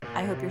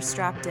I hope you're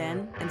strapped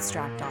in and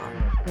strapped on.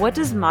 What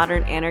does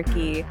modern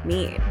anarchy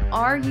mean?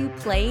 Are you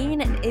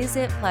playing, and is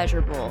it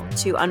pleasurable?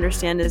 To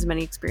understand as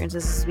many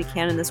experiences as we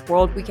can in this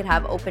world, We could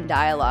have open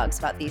dialogues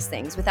about these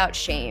things without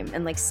shame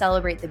and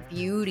celebrate the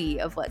beauty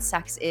of what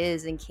sex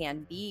is and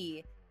can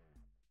be.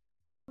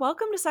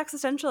 Welcome to Sex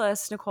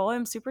Essentialist, Nicole.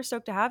 I'm super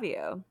stoked to have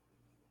you.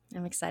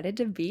 I'm excited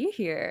to be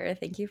here.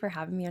 Thank you for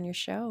having me on your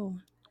show.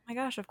 Oh my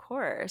gosh, of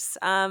course.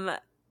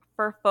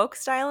 For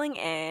folks dialing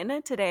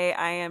in, today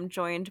I am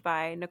joined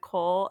by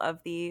Nicole of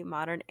the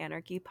Modern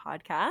Anarchy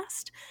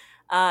podcast.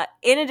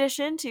 In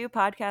addition to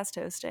podcast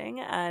hosting,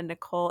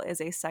 Nicole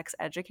is a sex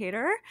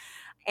educator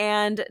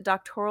and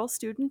doctoral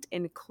student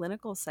in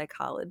clinical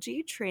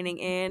psychology, training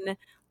in, let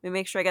me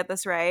make sure I get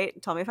this right,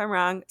 tell me if I'm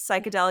wrong,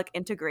 psychedelic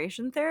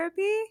integration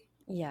therapy?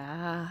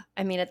 Yeah.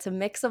 I mean, it's a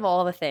mix of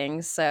all the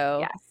things, so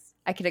Yes.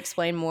 I could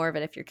explain more of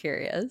it if you're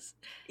curious.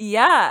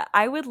 Yeah,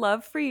 I would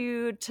love for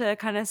you to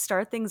kind of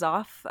start things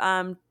off,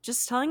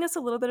 just telling us a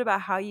little bit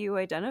about how you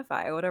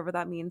identify, whatever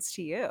that means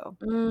to you.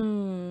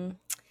 Mm.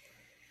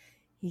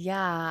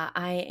 Yeah,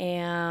 I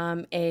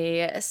am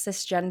a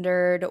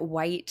cisgendered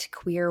white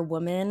queer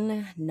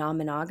woman,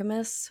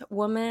 non-monogamous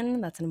woman.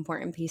 That's an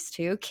important piece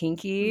too.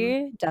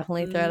 Kinky,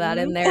 definitely throw that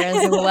in there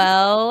as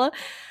well.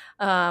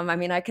 I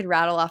mean, I could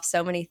rattle off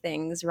so many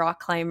things: rock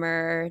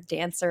climber,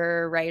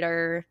 dancer,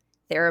 writer,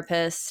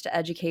 therapist,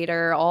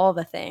 educator, all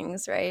the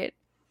things, right?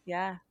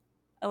 Yeah,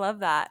 I love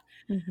that.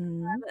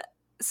 Mm-hmm.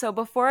 So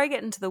before I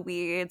get into the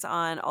weeds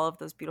on all of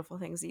those beautiful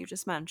things that you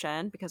just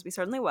mentioned, because we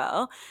certainly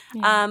will,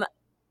 Yeah. um,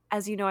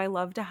 as you know, I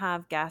love to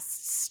have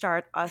guests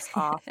start us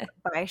off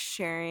by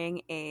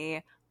sharing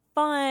a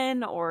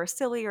fun or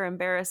silly or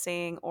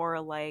embarrassing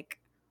or like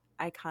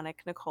iconic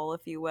Nicole,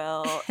 if you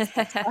will,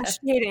 sex slash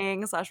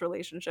dating slash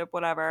relationship,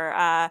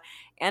 whatever,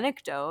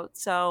 anecdote.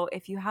 So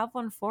if you have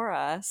one for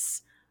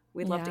us,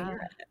 we'd love to Yeah.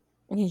 hear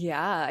it.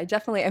 Yeah,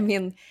 I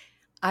mean,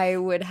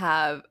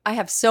 I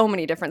have so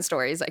many different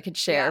stories I could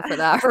share Yeah. for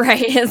that,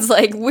 right? It's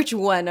like, which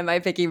one am I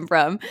picking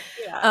from?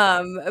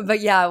 Yeah. But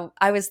yeah,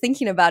 I was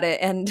thinking about it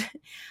and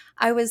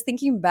I was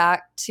thinking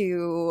back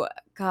to,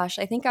 gosh,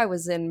 I think I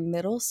was in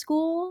middle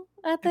school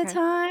at the Okay.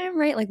 time,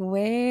 right? Like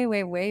way,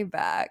 way, way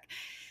back.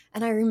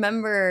 And I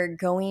remember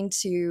going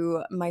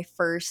to my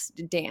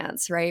first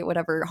dance, right?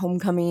 Whatever,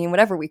 homecoming,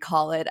 whatever we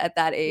call it at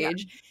that Yeah.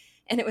 age.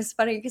 And it was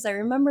funny because I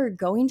remember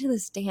going to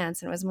this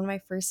dance and it was one of my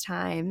first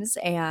times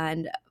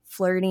and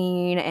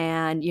flirting.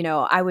 And,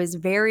 I was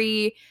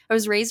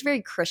raised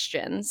very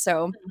Christian.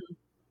 So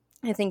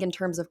I think in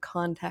terms of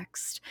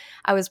context,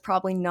 I was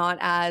probably not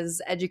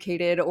as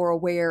educated or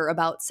aware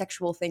about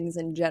sexual things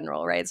in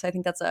general, right? So I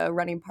think that's a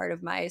running part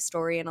of my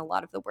story and a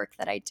lot of the work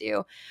that I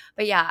do.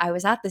 But yeah, I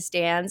was at this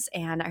dance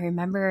and I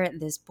remember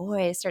this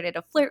boy started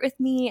to flirt with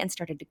me and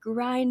started to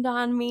grind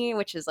on me,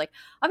 which is like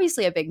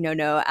obviously a big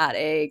no-no at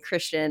a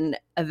Christian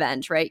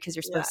event, right? Because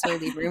you're Yeah. supposed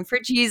to leave room for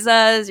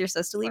Jesus. You're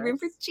supposed to Of leave room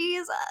for course.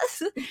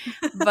 Jesus.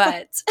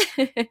 But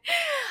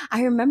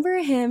I remember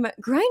him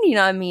grinding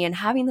on me and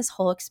having this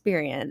whole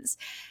experience.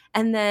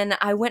 And then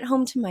I went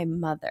home to my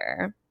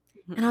mother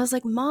and I Mhm. was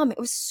like, Mom, it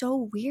was so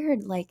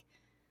weird. Like,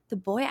 the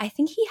boy, I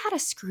think he had a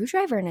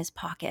screwdriver in his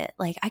pocket.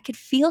 Like, I could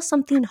feel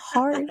something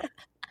hard.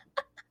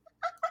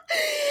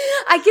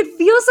 I could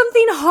feel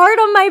something hard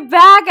on my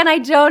back, and I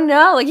don't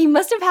know. Like, he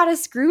must have had a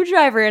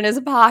screwdriver in his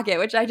pocket,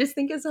 which I just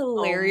think is Oh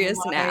hilarious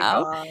my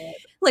now. God.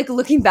 Like,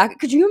 looking back,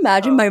 could you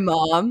imagine Oh. my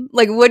mom?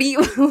 Like, what do you.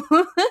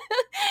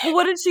 Well,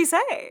 what did she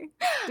say?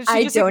 Did she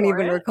I just don't ignore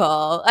even it?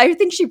 recall. I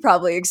think she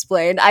probably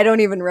explained. I don't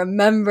even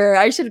remember.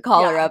 I should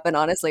call her Yeah. up and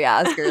honestly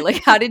ask her,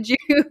 like, how did you,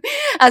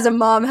 as a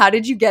mom, how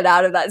did you get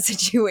out of that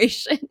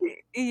situation?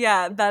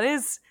 Yeah, that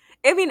is,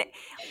 I mean,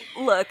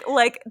 look,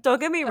 like, don't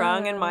get me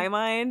wrong, in Uh, my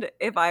mind,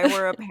 if I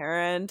were a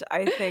parent,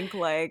 I think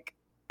like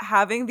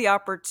having the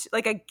opportunity,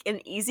 like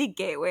an easy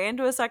gateway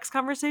into a sex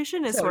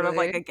conversation is sort of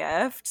like a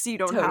totally, gift, so you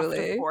don't have to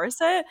totally, force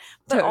it.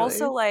 But also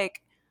totally.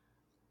 like,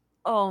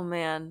 oh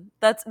man,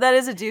 that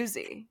is a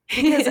doozy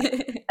because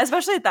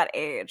especially at that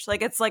age,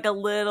 like it's like a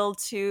little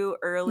too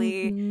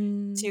early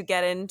Mhm. to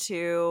get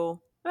into.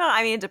 Well,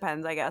 I mean, it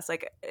depends, I guess.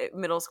 Like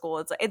middle school,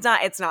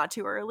 it's not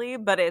too early,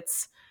 but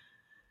it's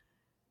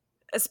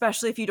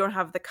especially if you don't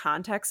have the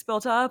context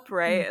built up,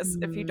 right?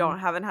 If you Mhm.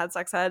 haven't had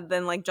sex ed,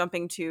 then like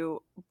jumping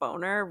to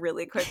boner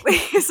really quickly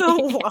is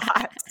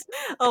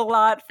a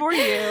lot for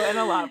you and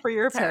a lot for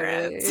your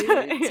parents.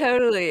 Totally,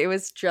 totally. It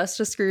was just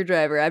a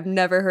screwdriver. I've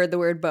never heard the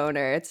word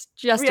boner. It's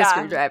just a Yeah.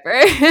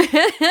 screwdriver.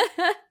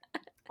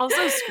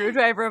 Also,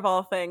 screwdriver of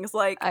all things,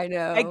 like I I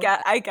know.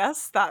 get, I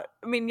guess that,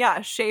 I mean,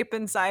 yeah, shape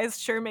and size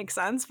sure makes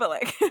sense, but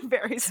like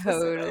very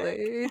specific.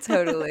 Totally,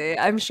 totally.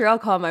 I'm sure I'll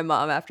call my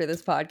mom after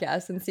this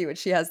podcast and see what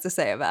she has to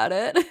say about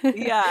it.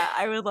 Yeah,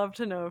 I would love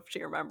to know if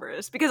she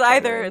remembers because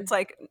either Totally. it's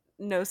like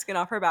no skin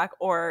off her back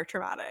or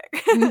traumatic.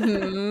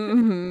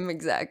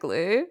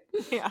 Exactly.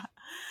 Yeah.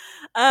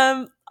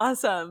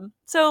 Awesome.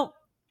 So,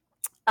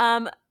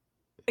 um,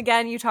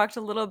 again, you talked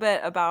a little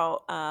bit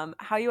about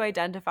how you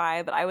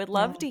identify, but I would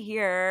love Yeah. to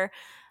hear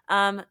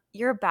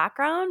your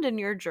background and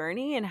your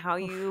journey and how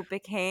Oof. you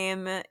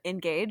became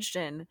engaged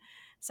in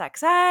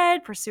sex ed,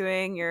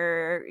 pursuing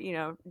your,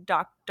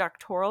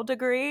 doctoral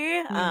degree,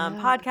 Yeah.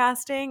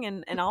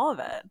 podcasting, and all of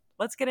it.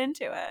 Let's get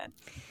into it.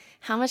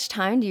 How much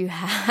time do you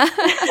have?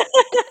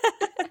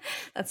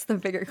 That's the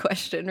bigger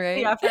question, right?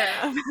 Yeah, fair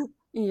enough.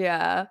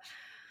 Yeah.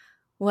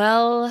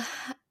 Well,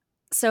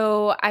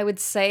 so I would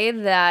say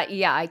that,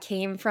 yeah, I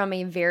came from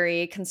a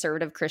very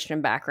conservative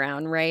Christian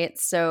background, right?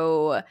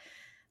 So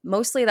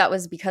mostly that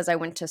was because I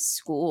went to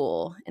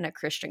school in a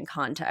Christian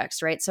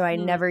context, right? So I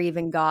Mm. never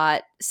even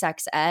got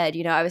sex ed.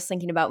 I was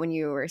thinking about when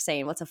you were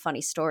saying what's a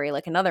funny story,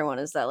 like another one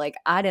is that like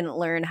I didn't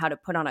learn how to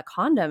put on a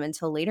condom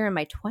until later in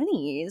my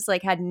 20s,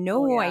 like had Oh,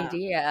 no yeah.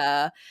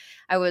 idea.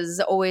 I was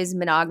always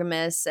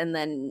monogamous and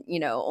then,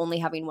 only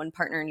having one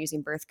partner and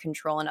using birth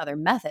control and other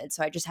methods.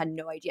 So I just had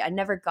no idea. I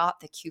never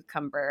got the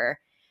cucumber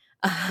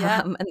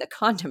Yeah. and the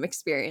condom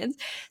experience.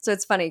 So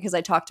it's funny because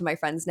I talk to my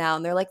friends now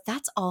and they're like,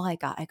 that's all I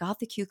got. I got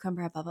the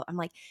cucumber, blah, blah. I'm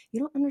like, you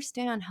don't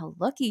understand how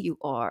lucky you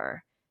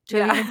are to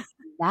have even Yeah. done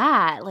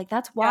that. Like,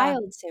 that's Yeah.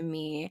 wild to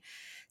me.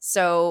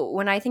 So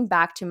when I think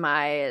back to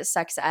my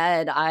sex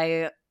ed,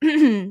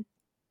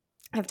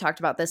 I've talked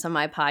about this on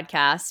my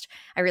podcast.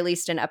 I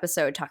released an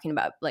episode talking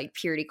about like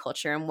purity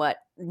culture and what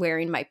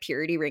wearing my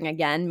purity ring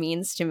again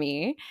means to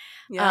me.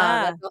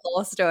 Yeah. That's the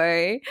whole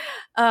story.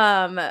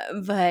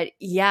 But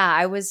yeah,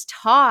 I was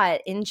taught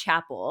in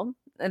chapel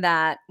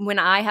that when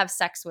I have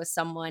sex with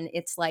someone,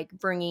 it's like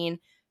bringing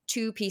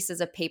two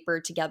pieces of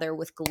paper together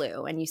with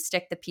glue and you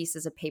stick the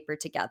pieces of paper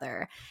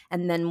together.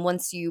 And then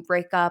once you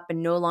break up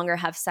and no longer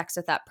have sex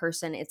with that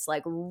person, it's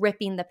like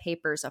ripping the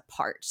papers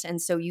apart.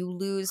 And so you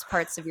lose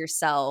parts of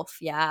yourself.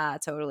 Yeah,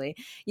 totally.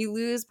 You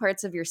lose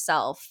parts of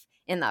yourself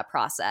in that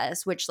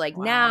process, which like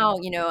Wow.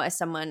 now, as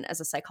someone as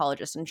a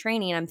psychologist in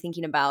training, I'm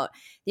thinking about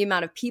the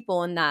amount of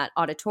people in that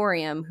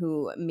auditorium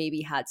who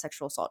maybe had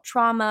sexual assault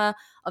trauma,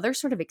 other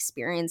sort of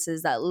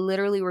experiences that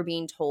literally were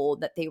being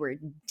told that they were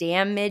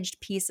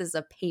damaged pieces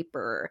of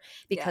paper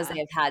because Yeah. they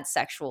have had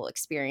sexual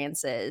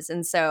experiences.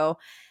 And so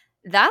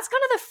that's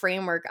kind of the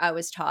framework I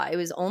was taught. It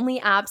was only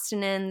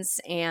abstinence,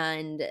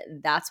 and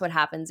that's what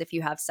happens if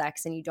you have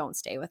sex and you don't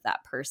stay with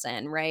that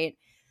person, right?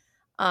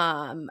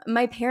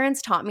 My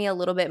parents taught me a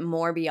little bit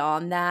more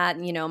beyond that.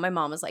 My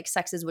mom was like,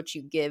 sex is what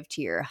you give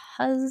to your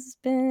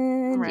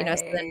husband,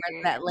 so then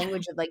Right. that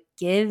language of like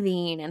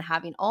giving and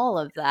having all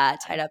of that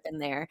tied up in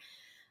there.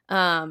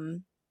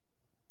 Um,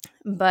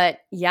 but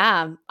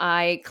yeah,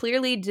 I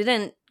clearly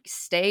didn't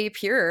stay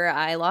pure.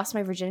 I lost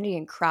my virginity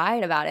and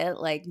cried about it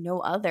like no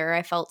other.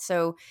 I felt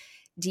so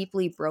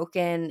deeply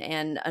broken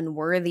and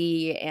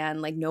unworthy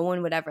and like no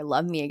one would ever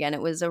love me again.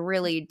 It was a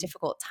really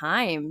difficult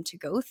time to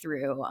go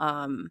through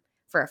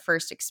for a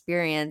first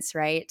experience,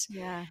 right?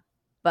 Yeah.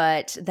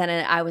 But then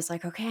I was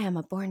like, okay, I'm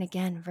a born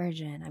again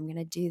virgin. I'm going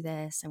to do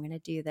this. I'm going to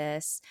do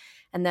this.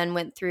 And then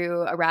went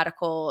through a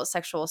radical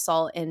sexual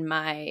assault in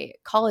my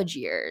college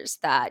years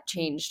that Mm.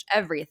 changed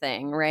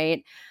everything,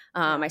 right?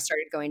 I Yeah.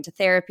 started going to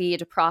therapy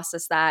to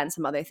process that and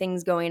some other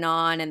things going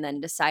on, and then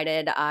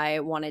decided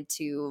I wanted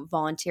to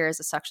volunteer as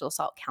a sexual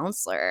assault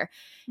counselor.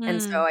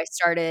 And so Mm. I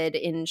started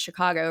in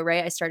Chicago,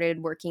 right? I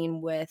started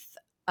working with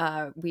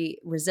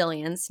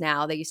resilience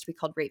now. They used to be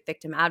called rape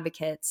victim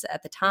advocates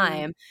at the Mm.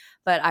 time,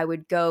 but I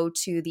would go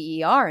to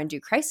the ER and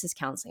do crisis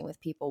counseling with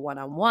people one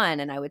on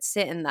one, and I would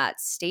sit in that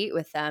state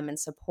with them and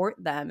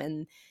support them,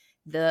 and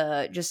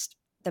the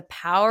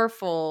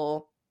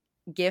powerful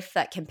gift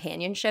that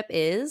companionship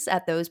is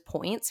at those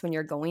points when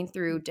you're going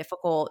through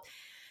difficult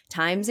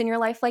times in your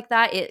life like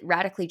that, it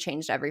radically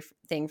changed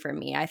everything for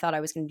me. I thought I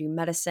was going to do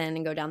medicine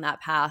and go down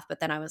that path, but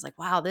then I was like,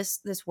 wow, this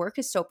work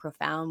is so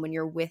profound when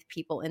you're with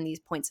people in these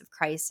points of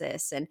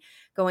crisis and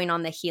going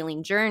on the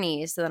healing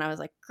journey. So then I was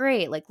like,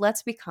 great, like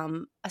let's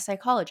become a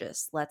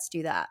psychologist. Let's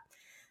do that.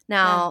 Yeah.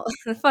 Now,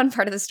 the fun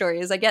part of the story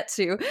is I get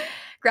to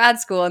grad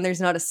school and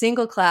there's not a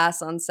single class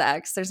on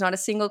sex. There's not a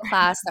single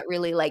class that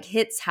really like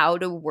hits how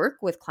to work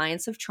with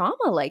clients of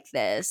trauma like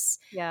this.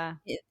 Yeah.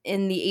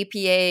 In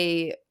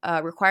the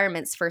APA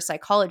requirements for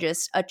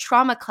psychologists, a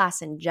trauma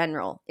class in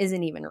general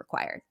isn't even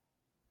required.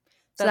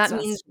 So That's that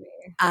nuts means to me.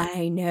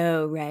 I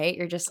know, right?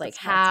 You're just like,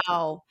 That's nuts to me.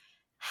 how?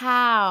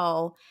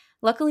 How?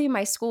 Luckily,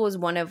 my school is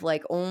one of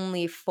like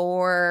only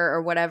 4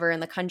 or whatever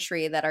in the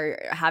country that are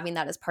having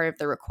that as part of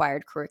the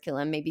required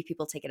curriculum. Maybe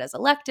people take it as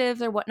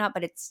electives or whatnot,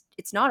 but it's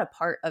not a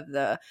part of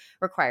the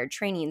required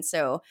training.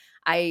 So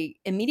I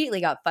immediately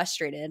got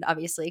frustrated,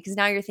 obviously, because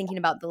now you're thinking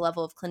about the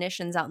level of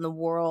clinicians out in the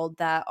world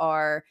that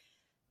are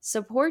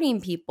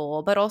supporting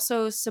people, but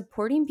also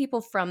supporting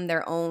people from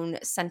their own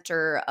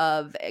center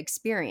of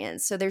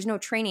experience. So there's no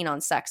training on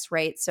sex,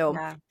 right? So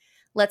Yeah.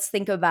 let's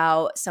think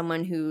about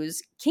someone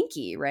who's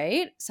kinky,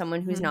 right?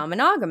 Someone who's Mhm. non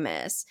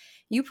monogamous.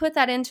 You put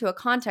that into a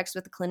context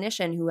with a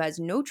clinician who has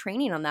no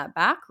training on that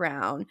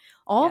background,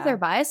 all of their Yeah.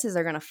 biases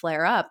are going to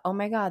flare up. Oh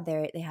my God,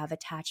 they have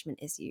attachment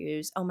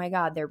issues. Oh my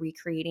God, they're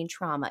recreating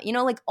trauma.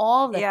 Like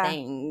all the Yeah.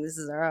 things.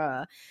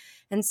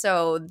 And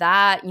so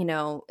that,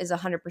 is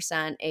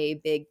 100% a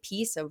big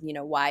piece of,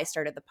 why I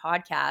started the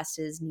podcast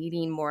is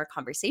needing more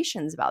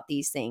conversations about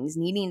these things,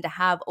 needing to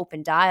have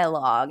open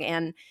dialogue.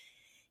 And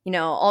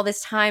all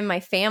this time, my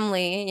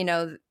family,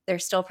 they're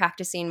still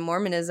practicing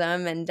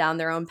Mormonism and down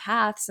their own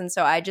paths. And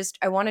so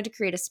I wanted to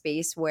create a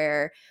space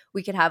where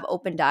we could have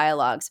open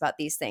dialogues about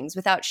these things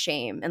without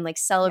shame, and like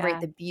celebrate Yeah.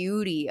 the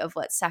beauty of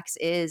what sex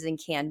is and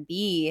can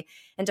be,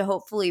 and to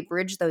hopefully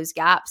bridge those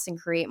gaps and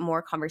create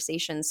more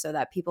conversations so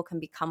that people can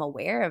become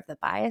aware of the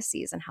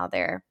biases and how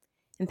they're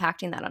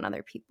impacting that on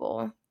other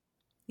people.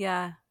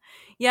 Yeah.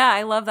 Yeah,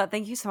 I love that.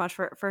 Thank you so much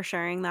for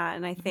sharing that.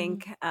 And I Mhm.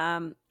 think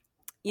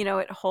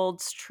it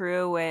holds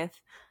true with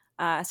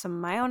some of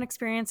my own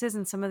experiences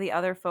and some of the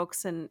other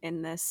folks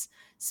in this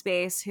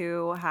space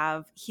who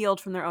have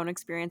healed from their own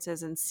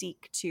experiences and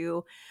seek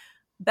to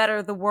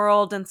better the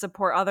world and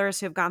support others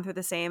who have gone through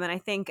the same. And I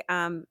think,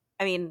 I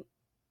mean,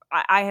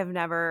 I have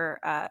never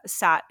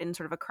sat in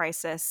sort of a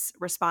crisis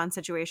response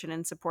situation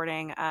and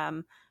supporting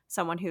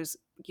someone who's,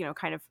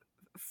 kind of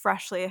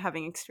freshly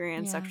having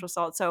experienced Yeah. sexual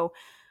assault. So,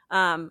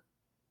 um,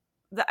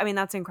 I mean,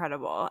 that's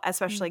incredible, Mm.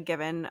 especially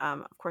given,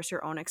 of course,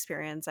 your own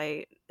experience.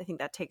 I think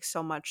that takes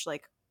so much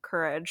like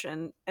courage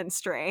and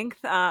strength.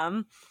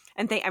 And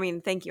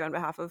thank you on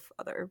behalf of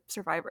other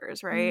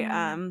survivors, right?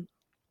 Mm.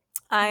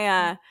 I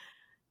Thank you.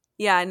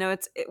 Yeah, no,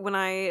 when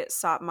I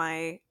sought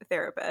my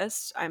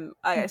therapist, I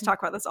Mhm. talk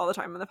about this all the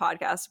time on the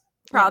podcast.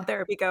 Yeah. Proud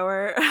therapy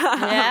goer.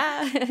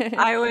 Yeah.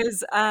 I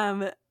was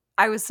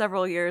I was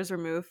several years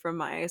removed from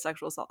my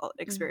sexual assault Mm.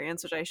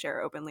 experience, which I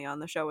share openly on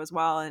the show as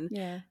well, and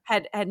Yeah.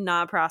 had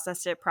not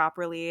processed it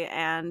properly.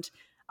 And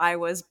I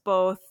was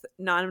both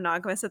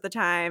non-monogamous at the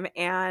time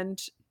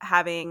and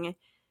having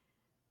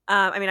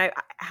I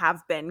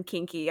have been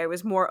kinky. I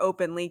was more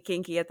openly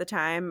kinky at the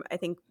time. I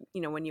think,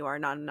 when you are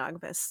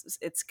non-monogamous,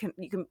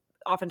 you can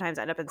oftentimes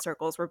end up in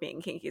circles where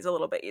being kinky is a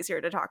little bit easier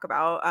to talk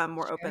about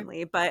more Sure.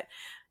 openly. But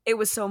it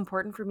was so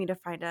important for me to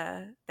find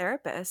a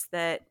therapist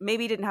that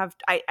maybe didn't have.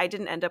 I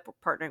didn't end up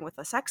partnering with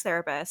a sex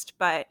therapist,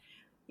 but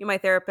my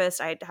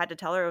therapist, I had to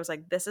tell her, I was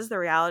like, this is the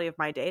reality of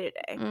my day to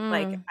day.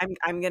 Like, Mm.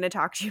 I'm going to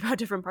talk to you about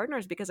different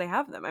partners because I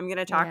have them. I'm going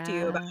to talk to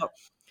you Yeah. about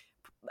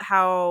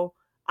how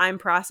I'm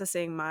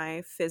processing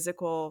my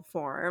physical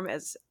form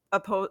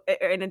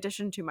in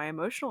addition to my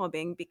emotional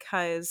well-being,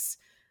 because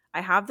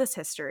I have this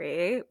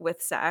history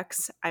with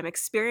sex. I'm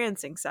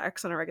experiencing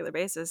sex on a regular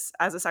basis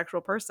as a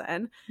sexual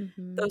person.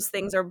 Mhm. Those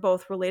things are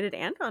both related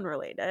and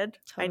unrelated.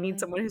 I need Totally.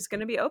 someone who's going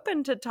to be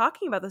open to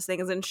talking about those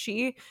things, and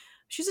she's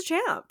a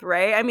champ,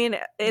 right? I mean,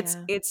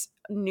 Yeah. it's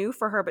new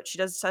for her, but she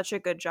does such a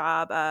good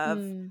job of,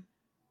 Mm.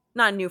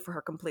 not new for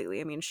her completely.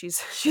 I mean, she's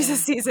a Yeah.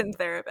 seasoned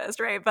therapist,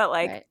 right? But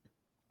like Right.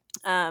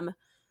 um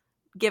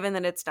given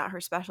that it's not her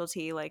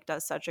specialty, like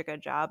does such a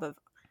good job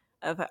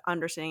of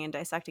understanding and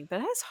dissecting. But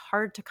it is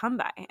hard to come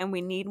by, and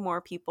we need more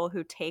people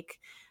who take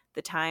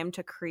the time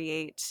to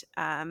create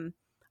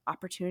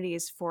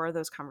opportunities for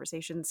those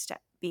conversations to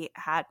be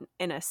had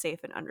in a safe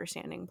and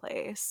understanding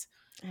place.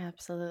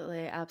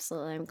 Absolutely.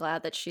 Absolutely. I'm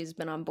glad that she's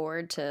been on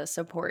board to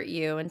support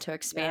you and to Yeah.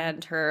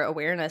 expand her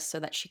awareness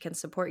so that she can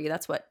support you.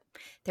 That's what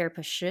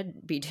therapists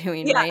should be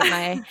doing, Yeah.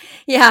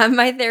 right?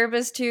 My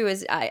therapist too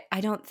is I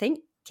don't think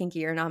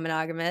kinky or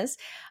non-monogamous.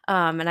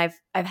 And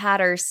I've had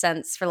her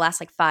since for the last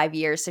like 5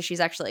 years. So she's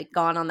actually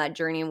gone on that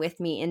journey with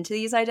me into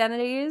these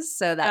identities.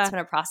 So that's Yeah. been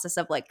a process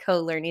of like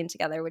co-learning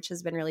together, which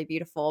has been really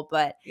beautiful.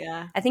 But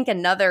Yeah. I think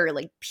another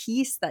like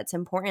piece that's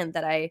important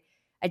that I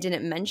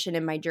didn't mention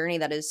in my journey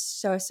that is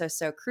so, so,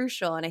 so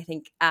crucial. And I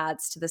think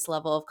adds to this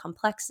level of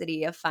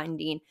complexity of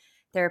finding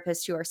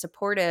therapists who are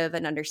supportive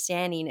and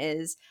understanding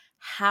is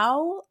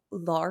how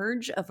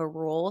large of a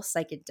role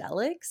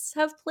psychedelics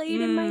have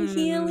played in my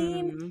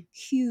healing. Mm.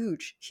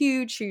 Huge,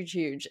 huge, huge,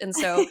 huge. And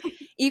so,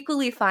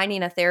 equally,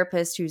 finding a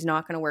therapist who's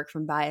not going to work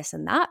from bias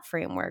in that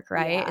framework,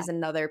 right, Yeah. is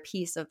another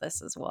piece of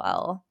this as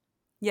well.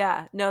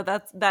 Yeah, no,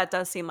 that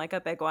does seem like a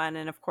big one,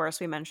 and of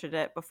course, we mentioned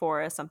it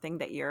before as something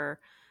that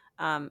you're,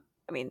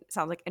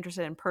 sounds like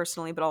interested in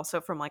personally, but also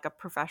from like a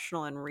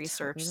professional and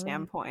research Totally.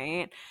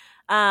 standpoint.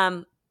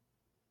 Um,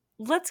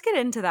 let's get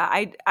into that.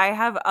 I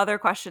have other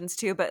questions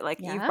too, but like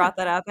you've Yeah, brought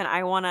that up, and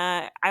I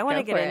wanna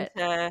go get for it.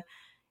 into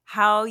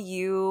how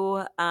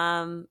you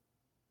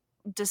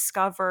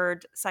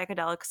discovered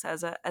psychedelics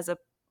as a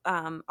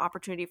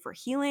opportunity for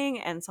healing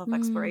and self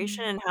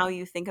exploration, Mm. and how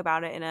you think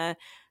about it in a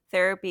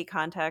therapy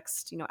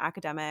context,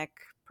 academic,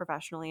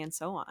 professionally, and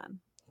so on.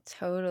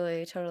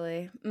 Totally,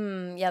 totally.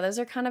 Yeah, those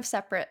are kind of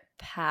separate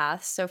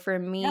paths. So for Yeah,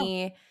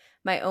 me,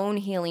 my own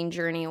healing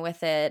journey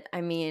with it,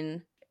 I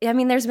mean,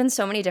 there's been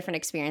so many different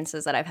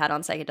experiences that I've had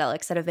on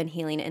psychedelics that have been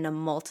healing in a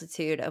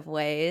multitude of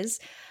ways.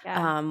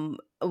 yeah.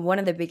 One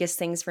of the biggest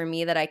things for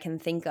me that I can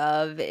think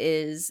of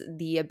is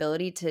the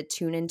ability to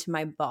tune into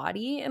my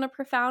body in a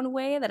profound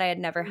way that I had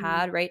never Mm,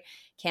 had, right?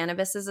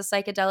 Cannabis is a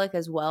psychedelic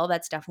as well.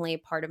 That's definitely a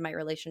part of my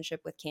relationship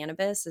with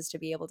cannabis, is to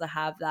be able to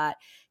have that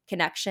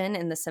connection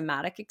in the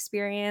somatic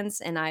experience.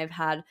 And I've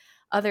had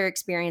other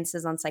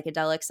experiences on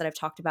psychedelics that I've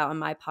talked about on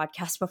my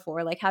podcast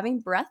before, like having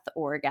breath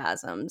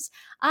orgasms.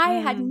 I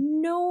had Mm,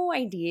 no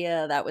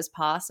idea that was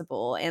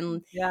possible.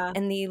 yeah.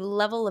 And the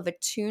level of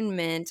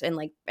attunement and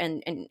like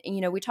and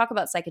you know, we talk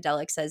about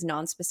psychedelics as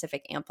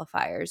non-specific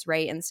amplifiers,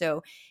 right? And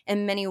so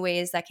in many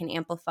ways that can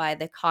amplify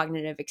the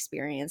cognitive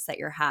experience that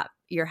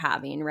you're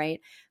having, right?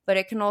 But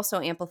it can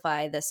also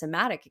amplify the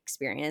somatic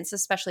experience,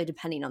 especially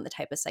depending on the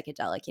type of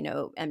psychedelic, you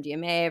know,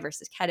 MDMA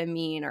versus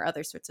ketamine or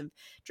other sorts of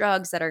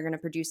drugs that are going to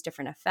produce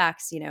different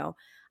effects. You know,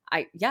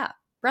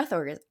 breath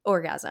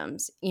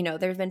orgasms. You know,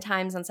 there's been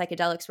times on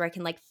psychedelics where I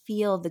can like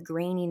feel the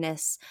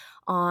graininess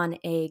on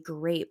a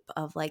grape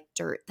of like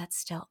dirt that's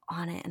still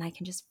on it, and I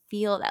can just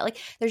feel that. Like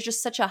there's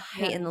just such a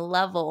Yeah. heightened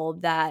level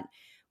that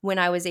when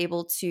I was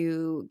able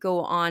to go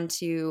on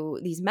to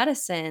these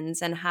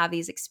medicines and have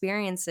these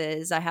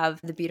experiences, I have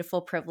the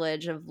beautiful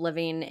privilege of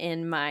living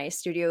in my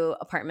studio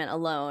apartment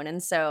alone.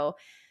 And so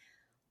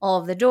all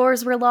of the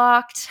doors were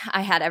locked.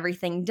 I had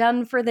everything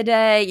done for the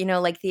day. You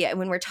know, like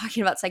when we're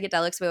talking about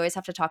psychedelics, we always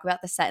have to talk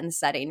about the set and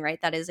setting, right?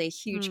 That is a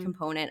huge Mm,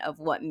 component of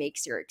what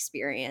makes your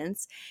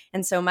experience.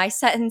 And so my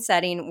set and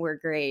setting were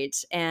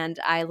great. And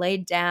I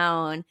laid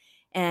down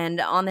and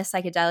on the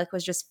psychedelic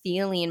was just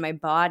feeling my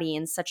body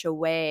in such a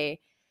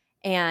way.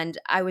 And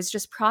I was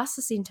just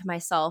processing to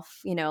myself,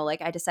 you know,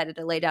 like I decided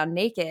to lay down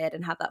naked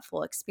and have that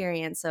full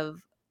experience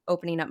of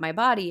opening up my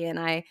body. And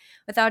I,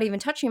 without even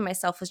touching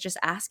myself, was just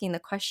asking the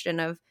question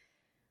of,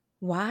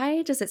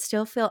 why does it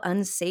still feel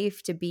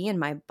unsafe to be in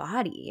my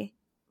body?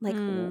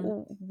 Like, mm,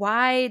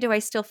 why do I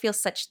still feel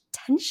such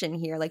tension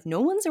here? Like,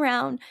 no one's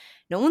around,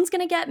 no one's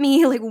gonna get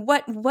me. Like,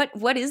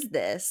 what is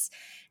this?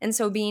 And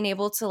so, being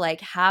able to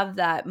like have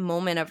that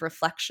moment of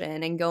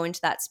reflection and go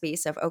into that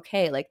space of,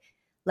 okay, like,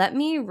 let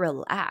me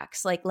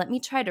relax. Like, let me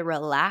try to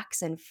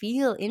relax and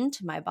feel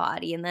into my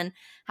body. And then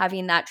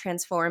having that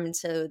transform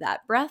into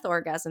that breath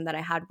orgasm that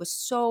I had was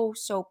so,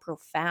 so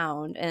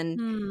profound. And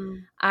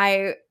mm,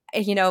 I,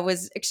 you know,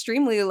 was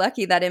extremely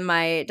lucky that in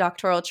my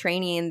doctoral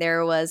training,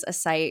 there was a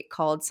site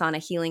called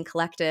Sauna Healing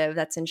Collective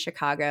that's in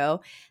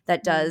Chicago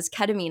that mm, does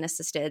ketamine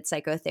assisted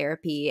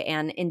psychotherapy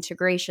and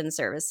integration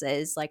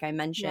services, like I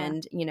yeah.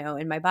 mentioned, you know,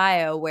 in my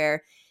bio,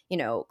 where, you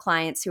know,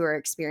 clients who are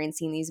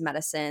experiencing these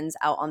medicines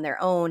out on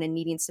their own and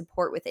needing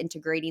support with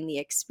integrating the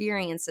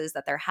experiences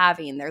that they're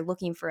having, they're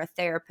looking for a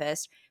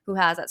therapist who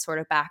has that sort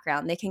of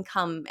background. They can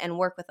come and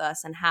work with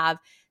us and have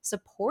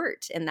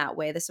support in that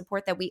way, the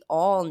support that we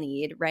all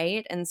need,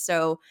 right? And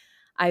so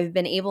I've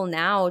been able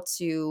now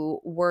to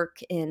work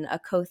in a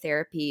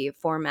co-therapy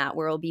format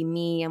where it'll be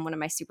me and one of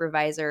my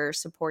supervisors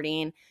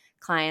supporting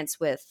clients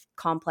with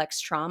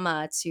complex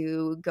trauma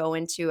to go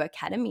into a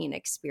ketamine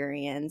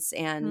experience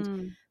and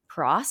Mm,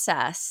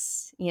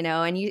 process, you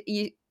know, and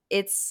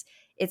it's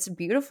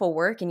beautiful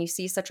work and you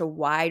see such a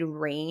wide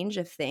range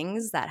of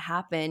things that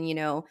happen, you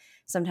know.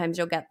 Sometimes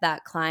you'll get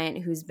that client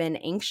who's been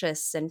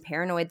anxious and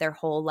paranoid their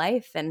whole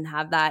life and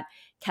have that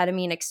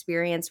ketamine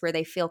experience where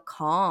they feel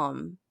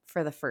calm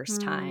for the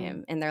first mm,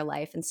 time in their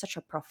life in such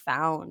a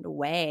profound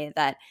way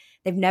that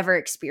they've never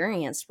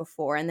experienced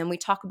before. And then we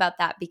talk about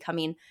that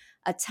becoming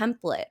a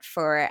template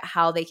for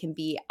how they can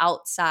be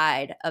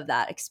outside of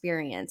that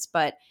experience.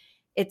 But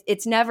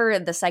it's never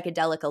the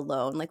psychedelic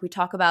alone. Like we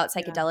talk about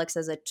yeah. psychedelics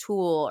as a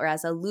tool or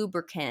as a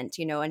lubricant,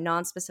 you know, a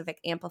non-specific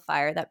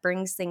amplifier that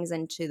brings things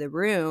into the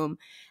room.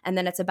 And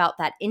then it's about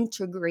that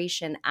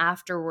integration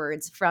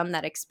afterwards from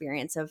that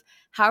experience of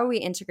how are we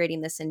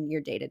integrating this in your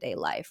day-to-day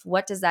life?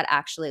 What does that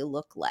actually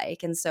look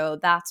like? And so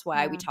that's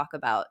why we Yeah. talk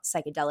about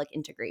psychedelic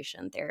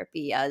integration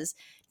therapy as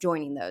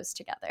joining those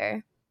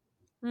together.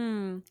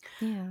 Mm.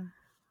 Yeah.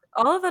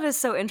 All of that is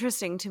so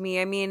interesting to me.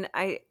 I mean,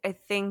 I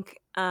think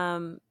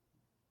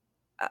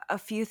a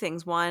few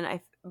things. One,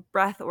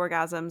 breath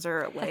orgasms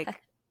are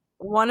like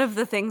one of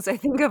the things I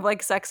think of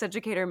like sex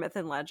educator myth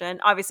and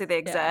legend. Obviously, they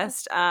Yeah.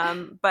 exist,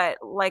 but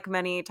like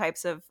many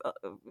types of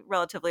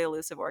relatively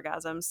elusive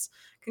orgasms,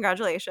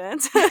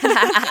 congratulations.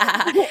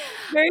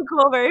 Very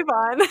cool, very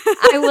fun.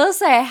 I will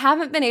say I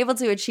haven't been able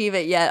to achieve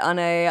it yet on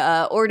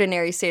a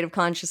ordinary state of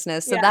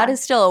consciousness. So that Yeah.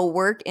 is still a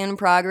work in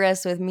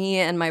progress with me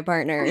and my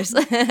partners.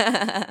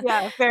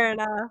 Yeah, fair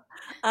enough.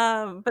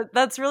 But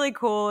that's really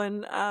cool,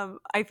 and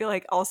I feel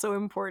like also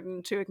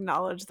important to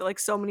acknowledge that like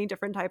so many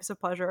different types of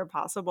pleasure are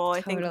possible.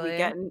 I think we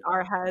get Totally. in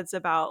our heads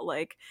about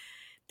like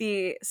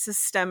the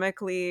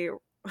systemically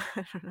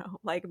I don't know,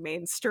 like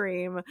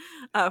mainstream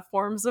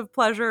forms of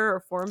pleasure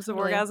or forms of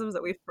Totally. orgasms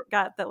that we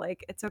forget that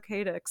like it's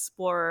okay to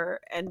explore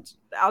and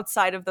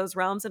outside of those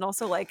realms and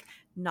also like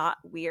not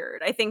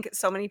weird. I think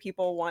so many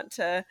people want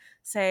to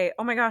say,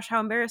 oh my gosh, how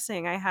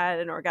embarrassing. I had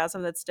an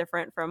orgasm that's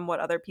different from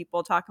what other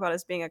people talk about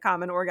as being a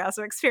common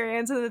orgasm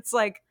experience. And it's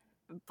like,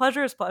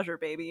 pleasure is pleasure,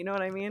 baby. You know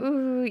what I mean?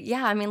 Ooh,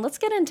 yeah. I mean, let's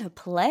get into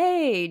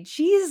play.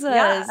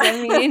 Yeah. Jesus. I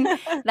mean,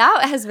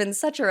 that has been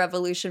such a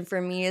revolution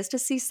for me is to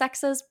see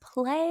sex as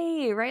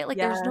play, right? Like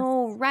there's Yes.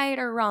 no right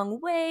or wrong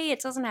way.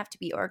 It doesn't have to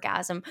be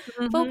orgasm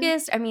Hmm.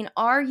 focused. I mean,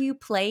 are you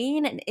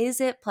playing and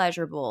is it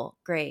pleasurable?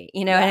 Great.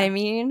 You know what Yeah, I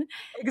mean?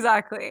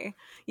 exactly.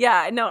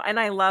 Yeah, no, and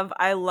I love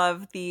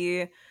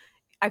the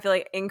I feel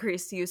like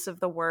increased use of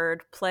the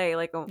word play,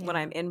 like when Yeah.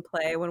 I'm in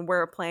play, when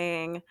we're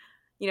playing,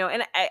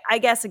 and I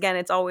guess again,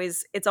 it's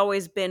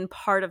always been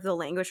part of the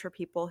language for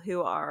people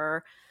who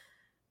are,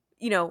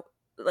 you know,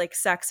 like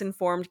sex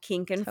informed,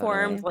 kink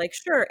informed, Totally. like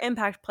sure,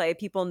 impact play,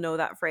 people know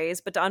that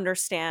phrase, but to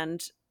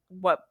understand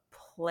what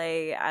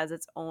play as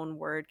its own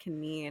word can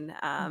mean,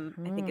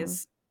 I think Mhm.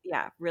 is,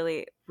 yeah,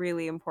 really,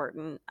 really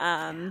important.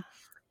 Yeah.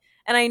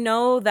 And I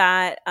know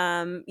that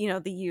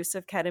the use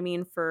of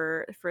ketamine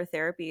for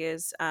therapy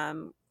is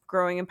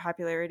growing in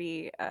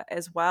popularity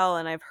as well.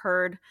 And I've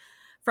heard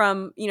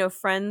from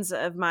friends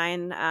of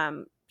mine,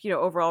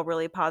 overall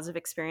really positive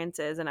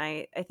experiences. And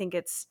I think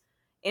it's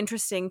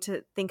interesting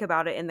to think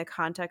about it in the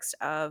context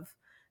of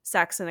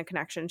sex and a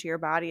connection to your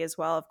body as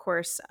well. Of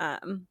course,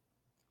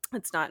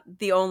 it's not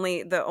the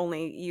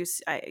only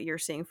use you're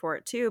seeing for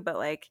it too, but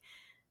like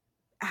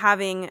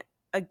having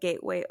a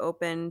gateway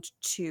opened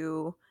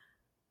to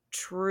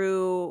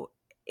true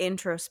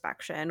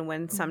introspection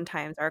when Mm.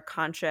 sometimes our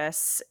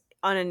conscious,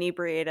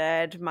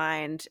 uninebriated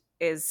mind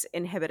is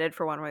inhibited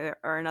for one way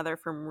or another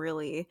from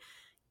really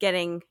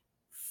getting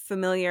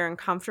familiar and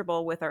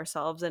comfortable with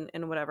ourselves in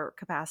whatever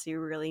capacity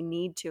we really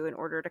need to in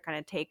order to kind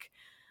of take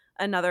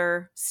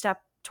another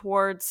step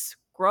towards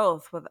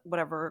growth with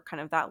whatever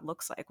kind of that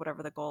looks like,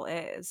 whatever the goal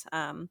is.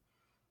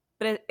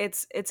 But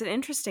it's an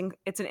interesting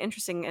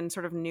and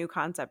sort of new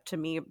concept to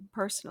me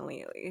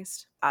personally, at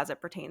least as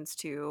it pertains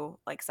to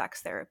like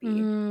sex therapy.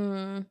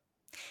 Mm.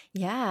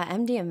 Yeah,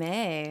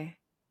 MDMA.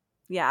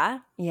 Yeah.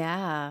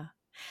 Yeah.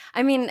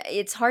 I mean,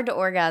 it's hard to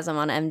orgasm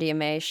on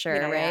MDMA, sure,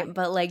 Yeah, yeah. right?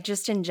 But like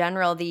just in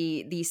general,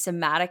 the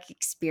somatic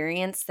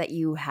experience that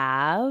you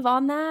have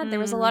on that, there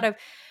was a lot Mm, of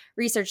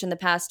research in the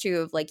past too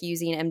of like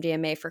using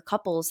MDMA for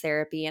couples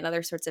therapy and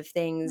other sorts of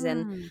things.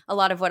 And mm, a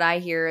lot of what I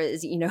hear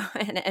is,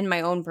 and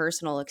my own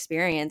personal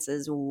experience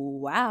is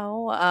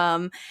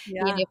wow.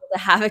 Being yeah. able to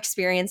have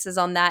experiences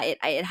on that,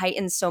 it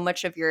heightens so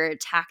much of your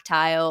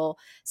tactile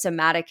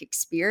somatic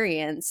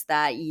experience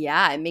that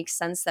yeah, it makes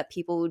sense that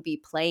people would be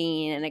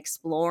playing and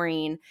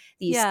exploring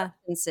these Yeah.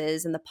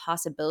 substances and the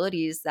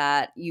possibilities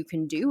that you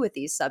can do with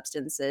these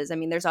substances. I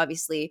mean, there's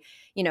obviously,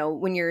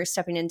 when you're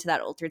stepping into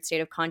that altered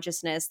state of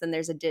consciousness, then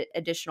there's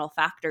additional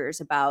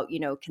factors about,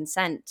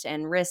 consent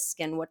and risk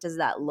and what does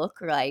that look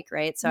like,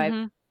 right? So I've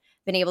Mhm.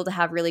 been able to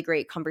have really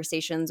great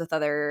conversations with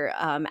other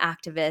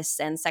activists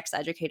and sex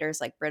educators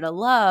like Britta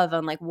Love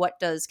on like what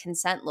does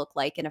consent look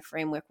like in a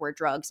framework where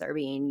drugs are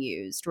being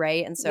used,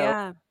 right? And so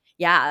Yeah.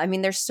 yeah, I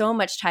mean, there's so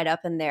much tied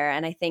up in there.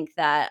 And I think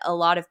that a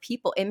lot of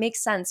people, it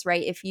makes sense,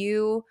 right? If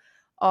you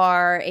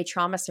are a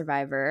trauma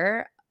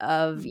survivor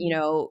of,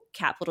 Mhm.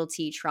 capital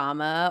T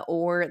trauma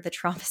or the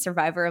trauma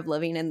survivor of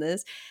living in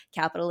this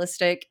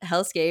capitalistic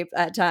hellscape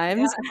at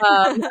times,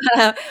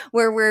 Yeah.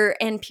 where we're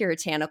and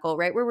puritanical,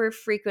 right? Where we're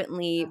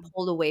frequently Yeah.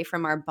 pulled away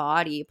from our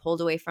body,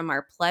 pulled away from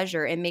our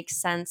pleasure. It makes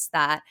sense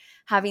that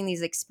having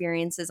these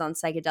experiences on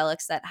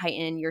psychedelics that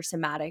heighten your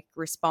somatic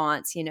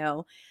response,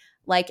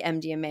 like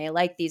MDMA,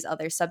 like these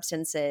other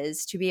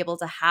substances, to be able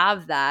to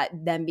have that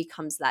then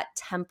becomes that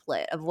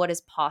template of what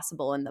is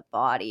possible in the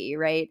body,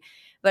 right?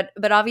 But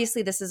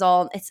obviously this is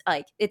all it's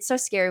like it's so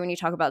scary when you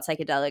talk about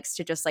psychedelics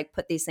to just like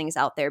put these things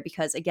out there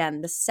because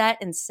again, the set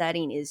and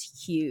setting is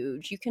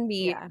huge. You can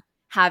be Yeah.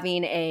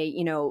 having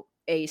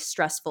a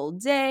stressful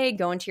day,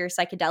 go into your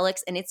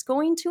psychedelics and it's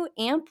going to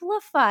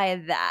amplify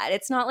that.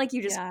 It's not like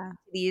you just Yeah.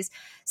 these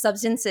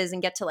substances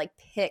and get to like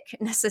pick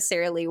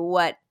necessarily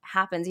what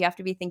happens. You have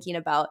to be thinking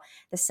about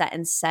the set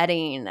and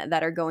setting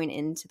that are going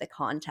into the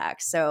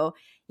context. So,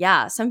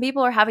 yeah, some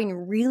people are having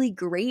really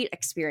great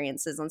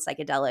experiences on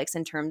psychedelics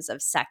in terms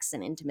of sex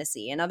and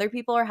intimacy, and other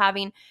people are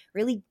having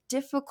really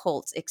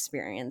difficult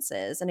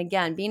experiences. And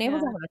again, being able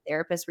to Yeah. have a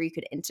therapist where you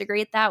could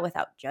integrate that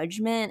without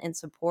judgment and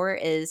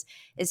support is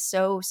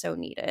so so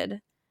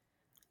needed.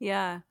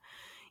 Yeah.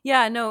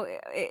 Yeah, no,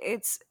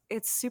 it's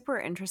super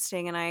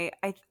interesting, and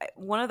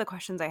one of the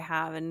questions I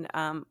have, and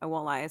I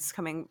won't lie, it's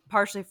coming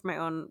partially from my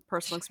own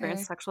personal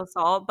experience with Sure. sexual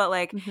assault, but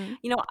like, Hmm.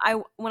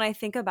 I when I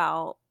think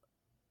about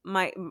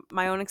my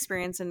own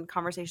experience and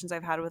conversations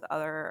I've had with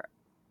other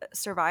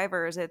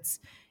survivors,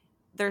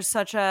 there's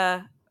such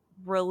a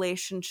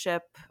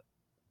relationship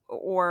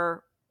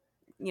or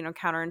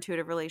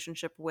counterintuitive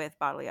relationship with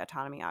bodily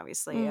autonomy,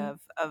 obviously, Mm.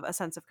 of a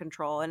sense of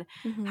control, and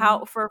Hmm.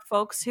 how for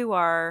folks who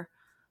are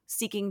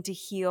seeking to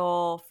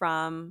heal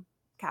from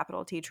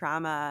capital T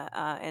trauma,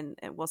 and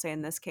we'll say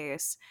in this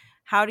case,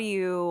 how do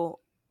you,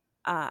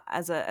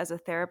 as a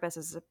therapist,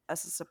 as a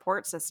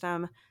support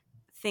system,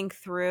 think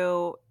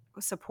through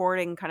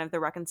supporting kind of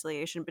the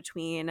reconciliation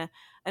between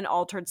an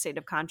altered state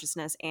of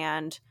consciousness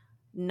and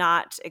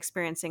not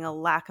experiencing a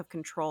lack of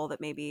control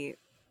that maybe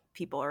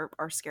people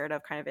are scared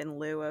of, kind of in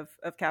lieu of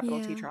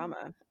capital T Yeah.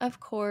 trauma. Of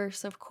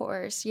course, of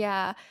course.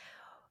 Yeah.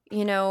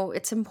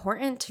 It's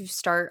important to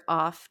start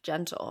off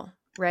gentle,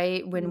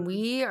 right? When Mm,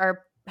 we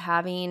are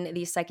having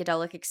these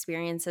psychedelic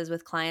experiences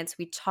with clients,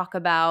 we talk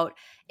about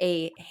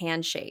a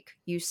handshake.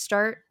 You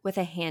start with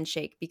a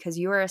handshake because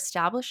you are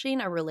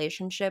establishing a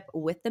relationship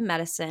with the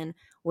medicine,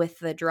 with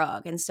the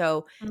drug. And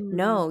so, Mm.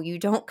 no, you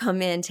don't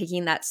come in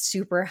taking that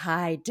super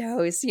high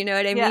dose. You know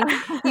what I Yeah.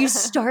 mean? You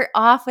start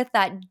off with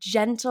that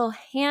gentle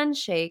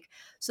handshake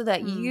so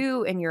that Mm.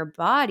 you and your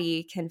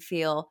body can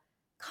feel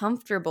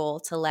comfortable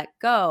to let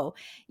go,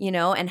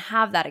 and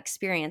have that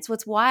experience.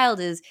 What's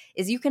wild is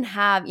you can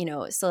have,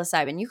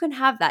 psilocybin, you can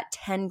have that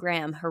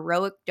 10-gram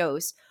heroic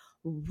dose,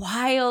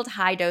 wild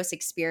high dose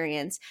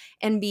experience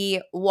and be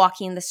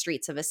walking the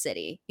streets of a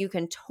city. You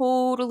can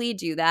totally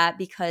do that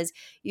because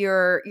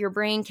your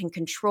brain can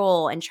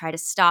control and try to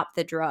stop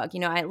the drug.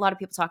 A lot of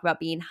people talk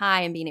about being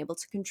high and being able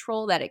to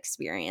control that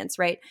experience,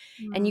 right?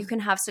 And you Mm. can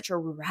have such a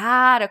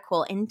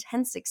radical,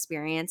 intense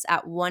experience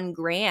at 1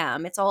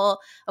 gram. It's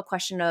all a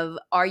question of,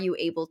 are you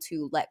able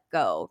to let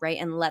go, right?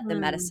 And let the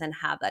Mm. medicine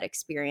have that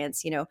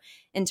experience.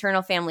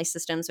 Internal family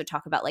systems would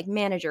talk about like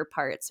manager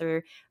parts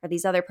or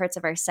these other parts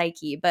of our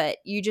psyche, but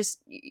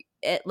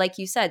like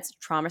you said,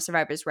 trauma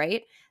survivors,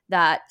 right?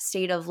 That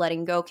state of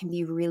letting go can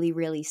be really,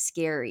 really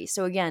scary.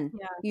 So again,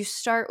 you Yes.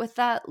 start with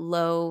that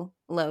low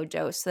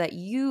dose so that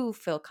you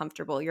feel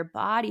comfortable, your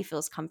body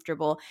feels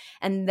comfortable,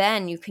 and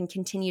then you can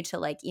continue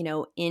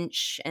to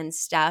inch and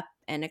step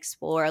and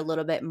explore a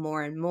little bit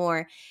more and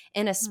more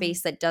in a Mm.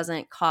 space that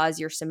doesn't cause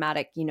your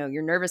somatic,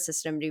 your nervous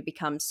system to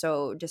become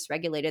so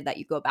dysregulated that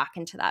you go back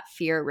into that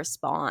fear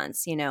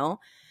response.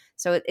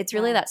 So it's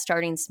really Yeah. that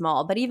starting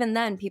small. But even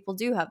then, people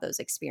do have those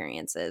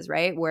experiences,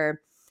 right?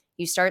 Where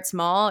you start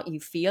small, you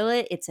feel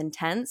it, it's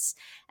intense.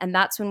 And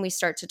that's when we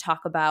start to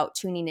talk about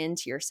tuning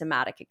into your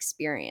somatic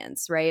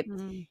experience, right?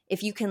 Mm.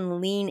 If you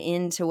can lean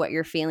into what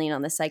you're feeling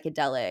on the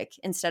psychedelic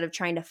instead of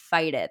trying to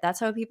fight it, that's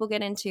how people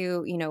get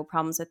into,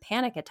 problems with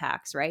panic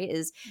attacks, right?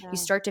 Is you Yeah.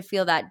 start to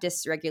feel that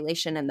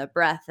dysregulation in the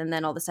breath. And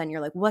then all of a sudden you're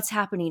like, what's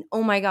happening?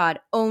 Oh my God.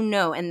 Oh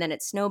no. And then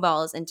it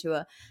snowballs into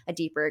a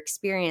deeper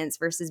experience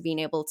versus being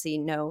able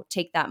to,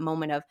 take that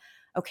moment of,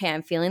 okay,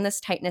 I'm feeling this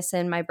tightness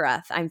in my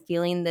breath. I'm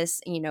feeling this,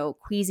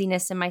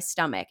 queasiness in my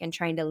stomach and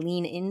trying to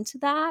lean into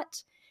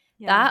that.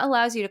 Yeah. That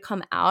allows you to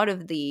come out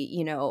of the,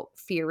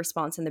 fear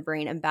response in the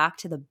brain and back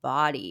to the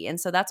body. And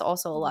so that's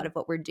also a lot Mm. of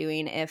what we're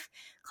doing if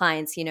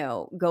clients,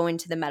 go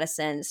into the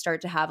medicine,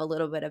 start to have a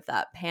little bit of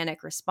that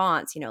panic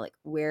response, like,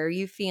 where are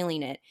you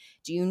feeling it?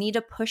 Do you need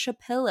to push a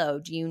pillow?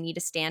 Do you need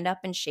to stand up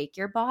and shake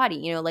your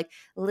body? Like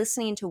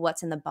listening to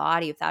what's in the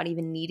body without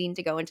even needing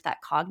to go into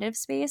that cognitive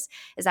space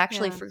is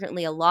actually Yeah.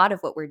 frequently a lot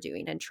of what we're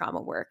doing in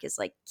trauma work is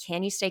like,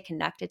 can you stay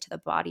connected to the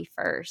body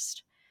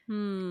first?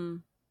 Hmm.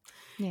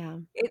 Yeah.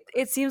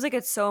 It seems like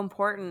it's so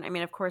important. I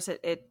mean, of course,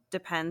 it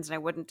depends, and I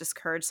wouldn't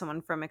discourage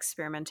someone from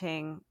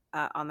experimenting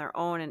on their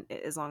own, and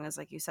as long as,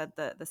 like you said,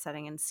 the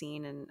setting and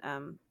scene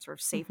and sort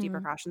of safety Hmm.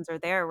 precautions are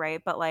there,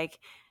 right? But like,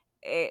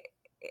 it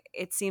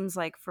it seems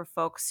like for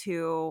folks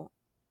who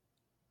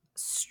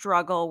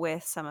struggle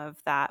with some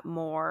of that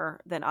more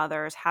than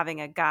others,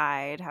 having a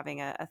guide, having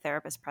a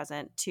therapist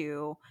present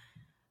to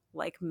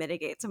like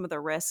mitigate some of the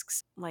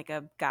risks, like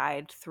a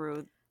guide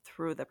through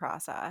the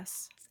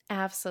process.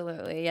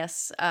 Absolutely.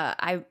 Yes.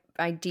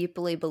 I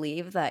deeply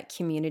believe that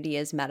community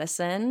is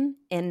medicine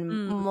in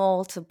Mm.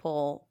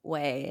 multiple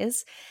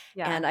ways.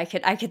 Yeah. And I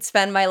could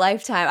spend my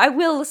lifetime. I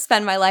will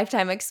spend my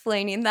lifetime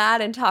explaining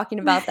that and talking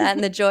about that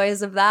and the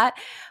joys of that.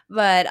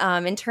 But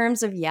in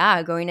terms of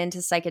going into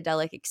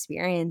psychedelic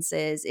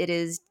experiences, it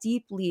is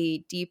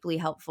deeply, deeply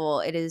helpful.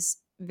 It is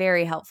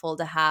very helpful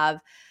to have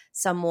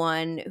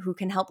someone who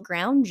can help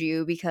ground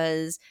you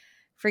because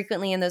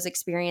frequently in those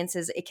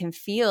experiences it can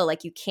feel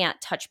like you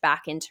can't touch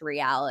back into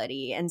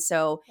reality. And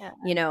so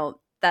Yeah.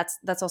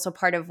 that's also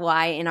part of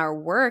why in our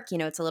work,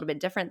 it's a little bit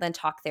different than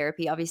talk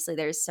therapy. Obviously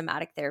there's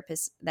somatic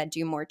therapists that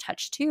do more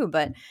touch too,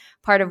 but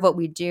part of what Mm.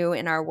 we do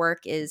in our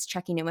work is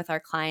checking in with our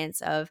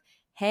clients of,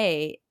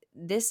 hey,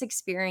 this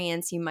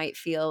experience, you might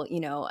feel,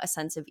 a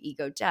sense of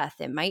ego death.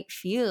 It might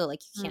feel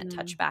like you can't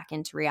touch Mm. back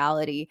into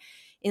reality.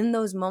 In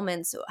those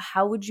moments,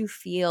 how would you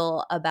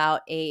feel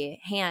about a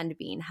hand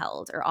being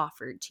held or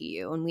offered to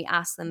you? And we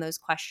ask them those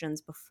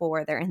questions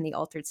before they're in the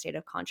altered state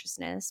of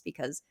consciousness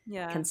because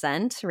Yeah.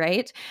 consent,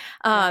 right?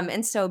 Yeah.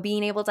 And so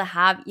being able to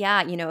have,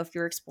 if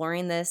you're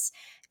exploring this,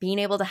 being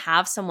able to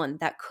have someone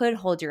that could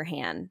hold your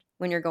hand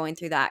when you're going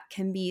through that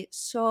can be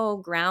so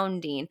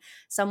grounding.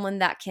 Someone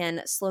that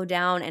can slow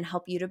down and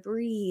help you to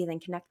breathe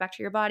and connect back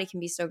to your body can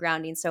be so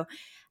grounding. So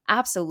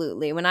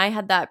absolutely. When I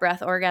had that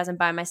breath orgasm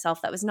by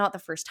myself, that was not the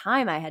first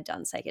time I had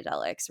done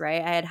psychedelics,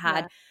 right? I had Yeah.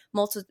 had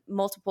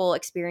multiple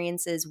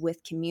experiences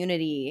with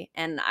community,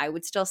 and I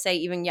would still say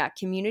even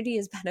community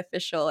is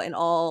beneficial in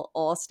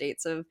all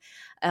states of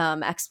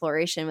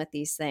exploration with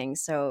these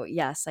things. So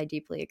yes, I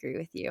deeply agree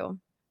with you.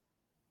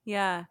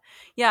 Yeah.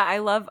 Yeah, I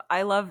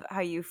love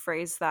how you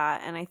phrase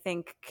that, and I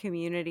think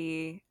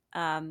community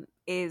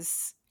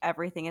is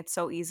everything. It's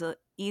so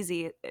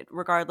easy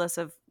regardless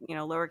of,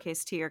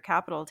 lowercase t or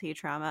capital T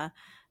trauma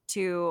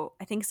to,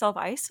 I think,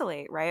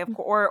 self-isolate, right? Of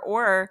course,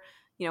 or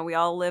we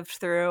all lived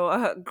through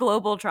a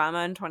global trauma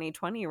in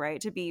 2020, right?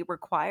 To be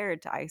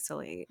required to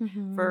isolate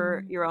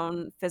for Mhm. your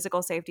own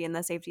physical safety and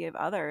the safety of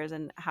others,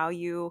 and how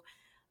you,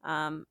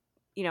 um,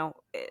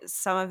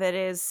 some of it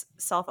is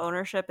self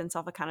ownership and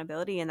self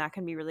accountability, and that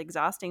can be really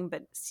exhausting.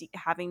 But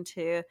having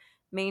to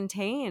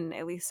maintain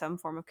at least some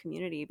form of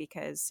community,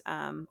 because,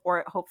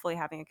 or hopefully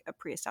having a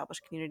pre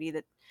established community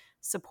that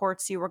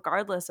supports you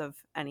regardless of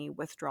any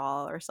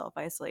withdrawal or self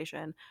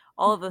isolation.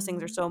 All of those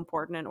things are Mhm. so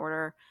important in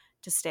order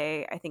to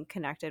stay, I think,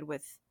 connected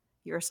with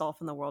yourself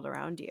and the world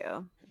around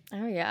you.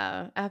 Oh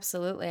yeah,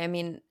 absolutely. I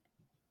mean,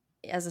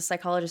 as a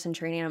psychologist in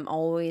training, I'm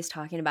always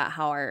talking about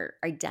how our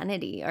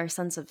identity, our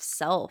sense of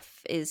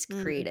self is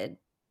Mm, created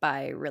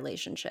by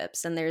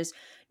relationships. And there's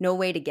no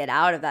way to get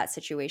out of that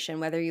situation,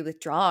 whether you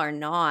withdraw or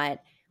not.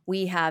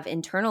 We have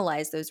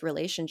internalized those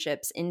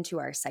relationships into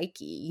our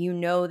psyche. You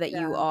know that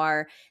you yeah.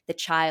 are the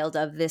child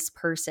of this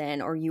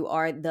person, or you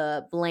are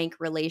the blank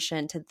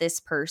relation to this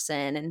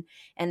person.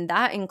 And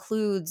that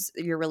includes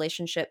your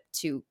relationship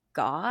to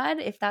God,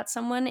 if that's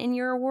someone in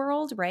your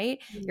world, right?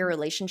 Your Mm,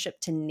 relationship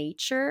to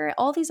nature,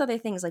 all these other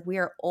things. Like we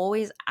are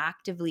always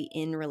actively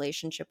in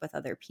relationship with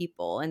other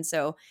people. And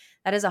so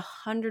that is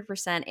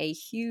 100% a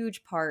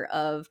huge part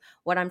of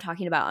what I'm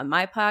talking about on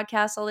my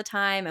podcast all the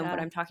time, and what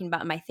yeah. I'm talking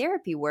about in my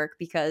therapy work,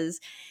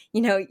 because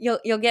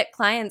you'll get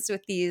clients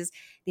with these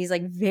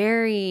like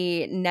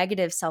very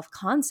negative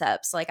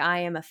self-concepts, like I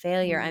am a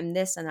failure, Mm, I'm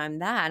this and I'm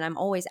that. And I'm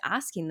always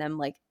asking them,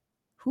 like,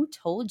 who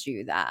told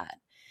you that?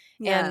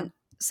 yeah. And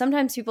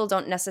sometimes people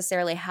don't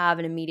necessarily have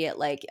an immediate,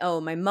 like,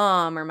 oh, my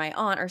mom or my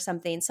aunt or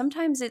something.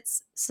 Sometimes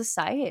it's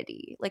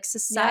society. Like Yeah.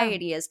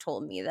 society has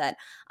told me that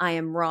I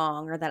am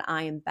wrong or that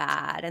I am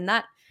bad. And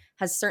that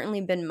has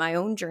certainly been my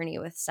own journey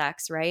with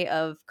sex, right?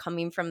 Of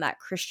coming from that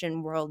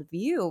Christian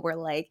worldview where,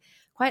 like,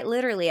 quite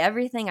literally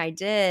everything I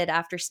did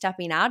after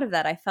stepping out of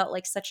that, I felt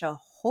like such a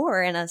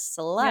whore and a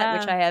slut,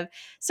 which Yeah. I have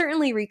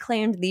certainly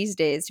reclaimed these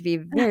days to be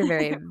very,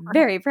 very,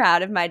 very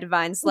proud of my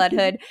divine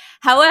sluthood.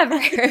 However,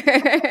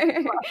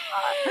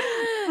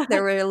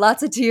 there were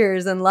lots of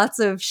tears and lots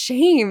of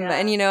shame,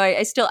 and Yeah.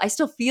 I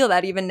still feel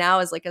that even now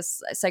as like a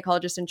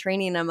psychologist in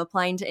training. I'm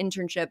applying to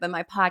internship, and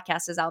my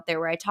podcast is out there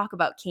where I talk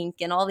about kink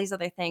and all these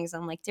other things.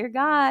 I'm like, dear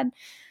God,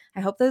 I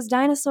hope those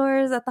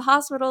dinosaurs at the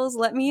hospitals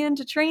let me in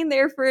to train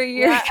there for a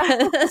year,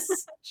 Yeah.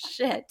 because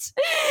shit,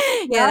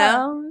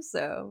 Yeah.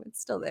 so it's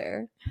still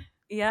there.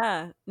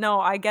 Yeah. No,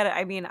 I get it.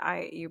 I mean,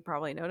 you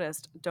probably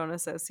noticed, don't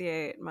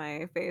associate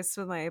my face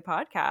with my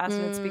podcast.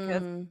 And it's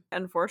because, Mm,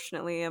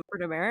 unfortunately, in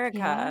corporate America,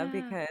 yeah,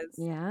 because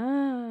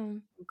yeah,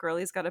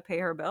 girlie's got to pay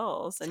her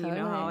bills, and you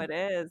know how totally,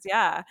 it is.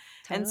 Yeah.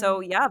 And so,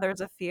 totally. yeah, there's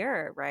a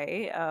fear,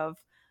 right? Of,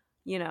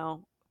 you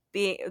know,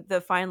 being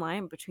the fine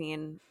line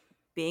between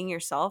being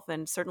yourself.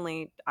 And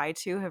certainly I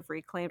too have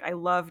reclaimed, I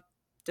love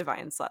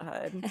divine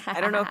sluthood. I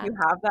don't know if you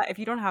have that. If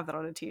you don't have that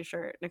on a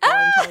t-shirt, Nicole,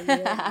 I'm telling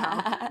you right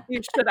now, you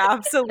should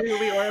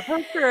absolutely, or a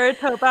poster or a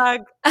tote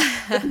bag.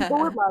 The people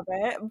would love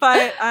it.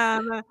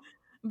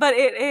 But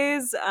it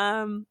is,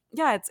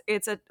 yeah,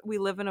 it's a, we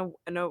live in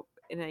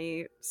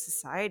a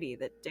society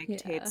that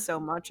dictates Yeah. so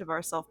much of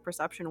our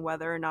self-perception,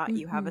 whether or not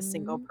you have a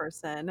single Mhm.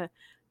 person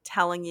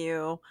telling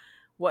you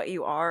what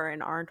you are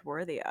and aren't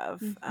worthy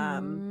of.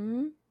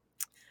 Mhm.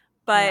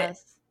 But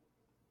Yes.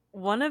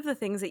 one of the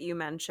things that you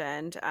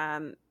mentioned,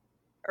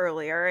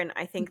 earlier, and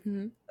I think,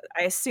 Mhm.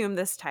 I assume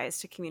this ties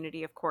to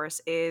community, of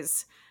course,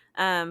 is,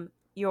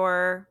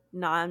 your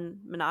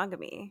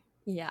non-monogamy.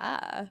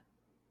 Yeah.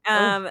 Oh,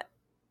 Um,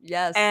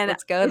 yes. and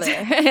Let's go it's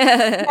there.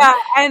 yeah,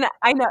 and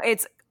I know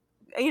it's,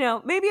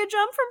 maybe a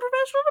jump from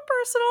professional to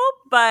personal,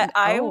 but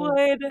I Oh,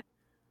 would,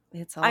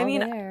 it's I all mean,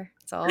 there.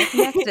 It's all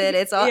connected.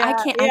 It's all I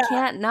yeah, can't I yeah,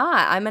 can't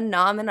not. I'm a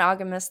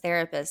non-monogamous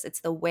therapist. It's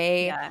the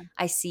way yeah.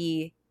 I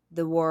see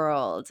the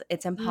world.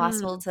 It's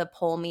impossible Mm, to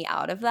pull me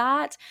out of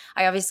that.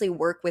 I obviously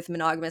work with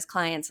monogamous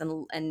clients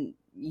and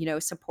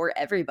support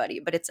everybody,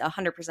 but it's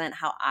 100%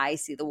 how I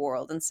see the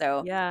world. And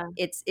so yeah.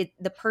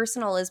 the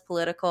personal is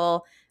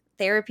political,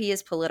 therapy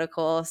is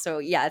political. So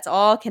yeah, it's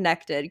all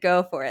connected.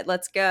 Go for it.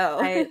 Let's go.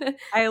 I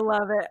I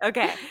love it.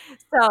 Okay.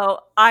 So,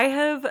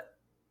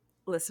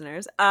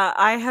 listeners,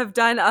 I have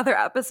done other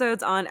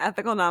episodes on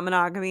ethical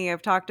non-monogamy.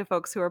 I've talked to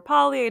folks who are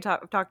poly.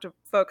 I've talked to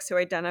folks who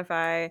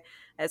identify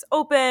as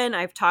open.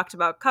 I've talked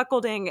about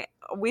cuckolding.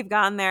 We've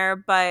gone there,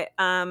 but,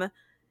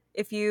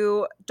 if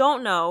you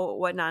don't know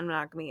what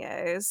non-monogamy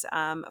is,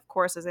 of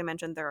course, as I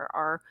mentioned, there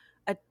are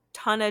a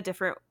ton of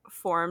different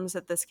forms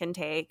that this can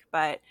take.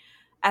 But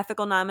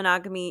ethical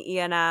non-monogamy,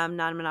 ENM,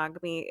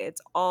 non-monogamy,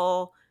 it's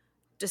all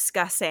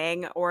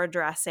discussing or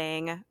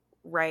addressing,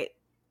 right?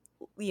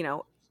 You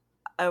know,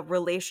 a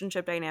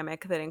relationship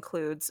dynamic that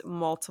includes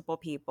multiple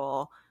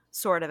people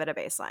sort of at a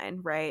baseline,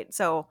 right?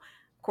 So,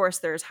 of course,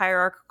 there's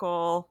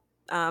hierarchical,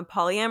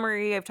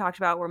 polyamory I've talked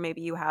about, where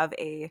maybe you have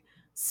a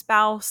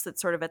spouse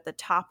that's sort of at the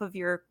top of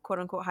your quote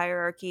unquote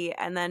hierarchy,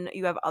 and then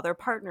you have other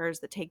partners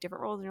that take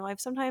different roles in your life.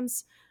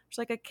 Sometimes there's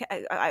like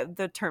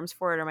the terms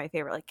for it are my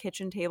favorite, like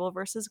kitchen table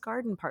versus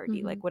garden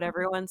party. Mhm. Like, would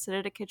everyone sit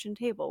at a kitchen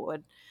table?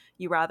 Would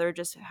you rather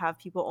just have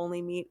people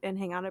only meet and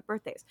hang out at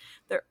birthdays?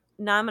 There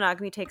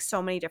non-monogamy takes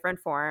so many different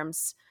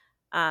forms.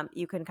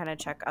 You can kind of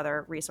check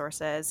other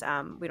resources.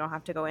 We don't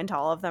have to go into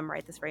all of them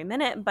right this very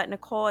minute, but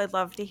Nicole, I'd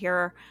love to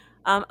hear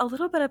a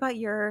little bit about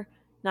your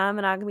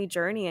non-monogamy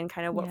journey and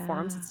kind of what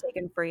forms Yeah. it's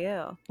taken for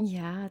you.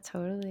 Yeah,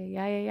 totally.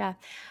 Yeah.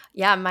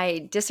 Yeah,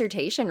 my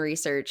dissertation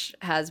research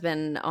has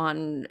been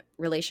on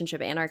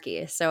relationship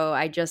anarchy. So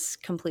I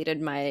just completed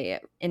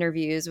my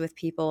interviews with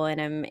people and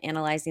I'm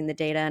analyzing the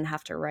data and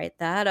have to write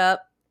that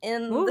up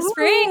in the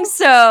spring. Woohoo!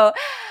 So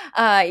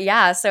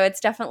yeah, so it's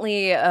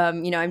definitely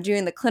I'm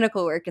doing the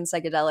clinical work in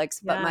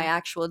psychedelics, but my Yeah.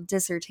 actual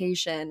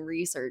dissertation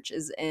research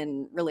is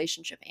in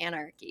relationship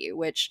anarchy,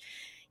 which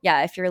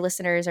yeah, if your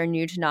listeners are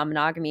new to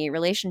non-monogamy,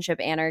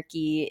 relationship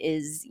anarchy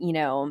is,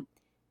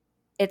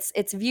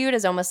 it's viewed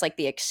as almost like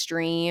the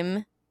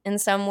extreme in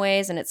some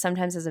ways, and it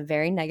sometimes has a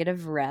very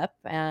negative rep.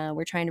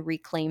 We're trying to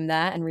reclaim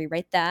that and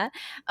rewrite that.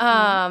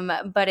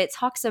 Mhm. But it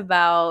talks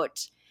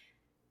about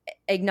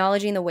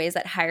acknowledging the ways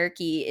that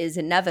hierarchy is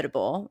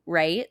inevitable,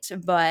 right?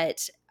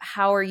 But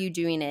how are you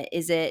doing it?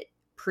 Is it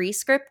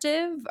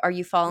prescriptive? Are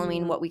you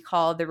following Mm. what we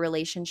call the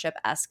relationship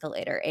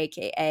escalator,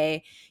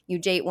 aka you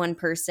date one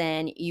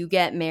person, you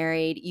get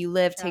married, you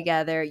live Yeah.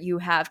 together, you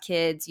have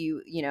kids,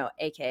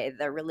 aka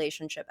the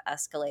relationship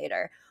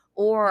escalator?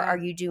 Or Yeah. are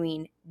you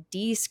doing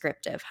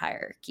descriptive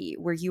hierarchy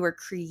where you are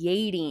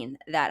creating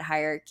that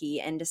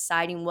hierarchy and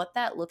deciding what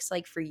that looks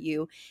like for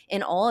you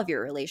in all of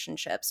your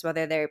relationships,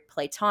 whether they're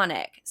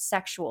platonic,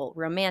 sexual,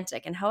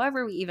 romantic, and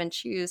however we even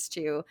choose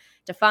to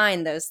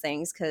define those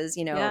things? Because,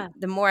 Yeah.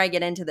 the more I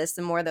get into this,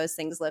 the more those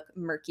things look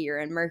murkier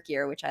and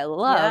murkier, which I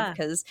love Yeah.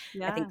 because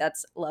I think Yeah.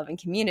 that's love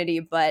and community.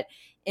 But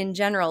in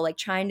general, like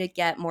trying to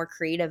get more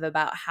creative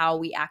about how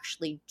we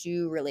actually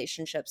do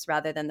relationships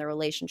rather than the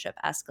relationship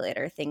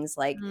escalator, things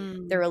like the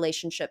Mm.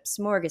 relationship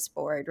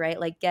smorgasbord, right?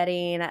 Like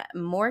getting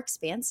more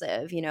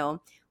expansive.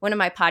 One of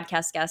my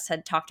podcast guests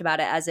had talked about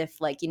it as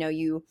if like,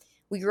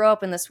 we grow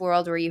up in this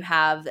world where you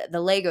have the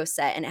Lego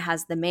set and it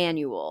has the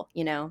manual,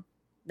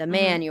 the Mhm.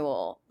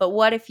 manual. But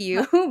what if Love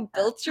you that.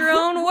 built your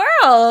own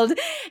world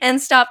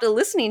and stopped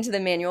listening to the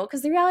manual?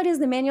 Because the reality is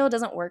the manual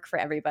doesn't work for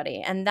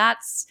everybody. And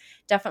that's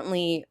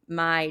definitely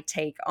my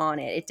take on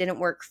it. It didn't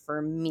work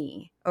for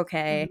me.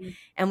 Okay. Mhm.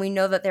 And we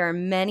know that there are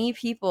many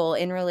people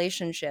in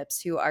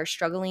relationships who are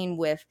struggling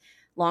with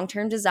long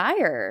term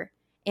desire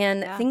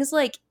and Yeah. things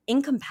like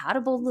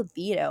incompatible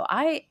libido.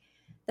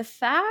 The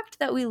fact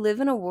that we live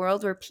in a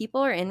world where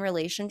people are in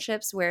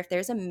relationships where if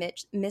there's a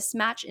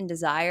mismatch in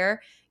desire,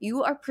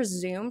 you are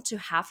presumed to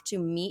have to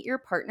meet your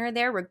partner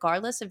there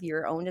regardless of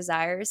your own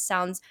desires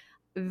sounds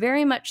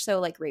very much so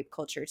like rape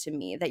culture to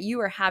me, that you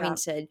are having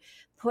Yeah. to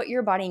put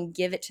your body and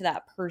give it to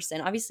that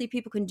person. Obviously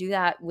people can do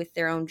that with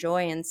their own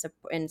joy and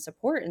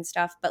support and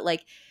stuff, but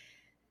like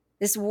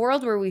this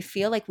world where we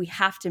feel like we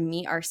have to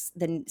meet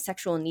the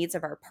sexual needs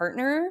of our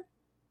partner,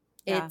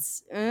 Yeah.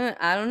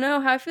 I don't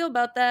know how I feel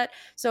about that.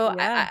 So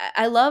Yeah.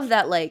 I love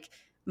that like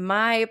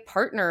my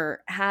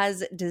partner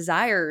has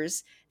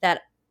desires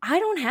that I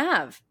don't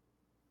have.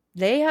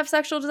 They have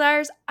sexual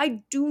desires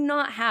I do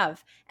not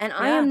have, and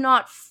I Yeah. am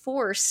not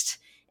forced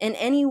in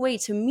any way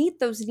to meet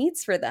those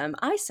needs for them.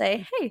 I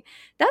say, hey,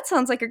 that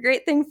sounds like a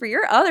great thing for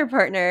your other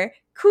partner. Yeah.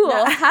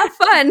 Cool, have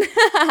fun.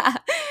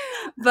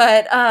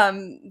 But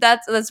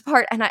that's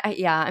part, and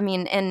yeah, I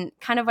mean, and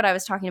kind of what I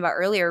was talking about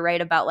earlier, right?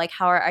 About like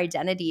how our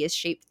identity is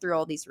shaped through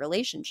all these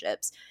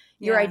relationships.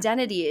 Your Yeah.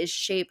 identity is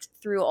shaped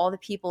through all the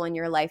people in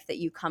your life that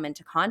you come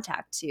into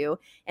contact to.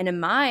 And in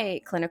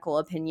my clinical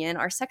opinion,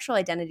 our sexual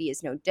identity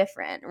is no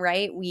different,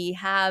 right? We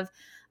have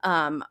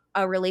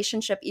a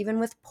relationship even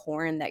with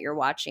porn that you're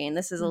watching.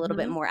 This is a little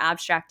bit Mhm. more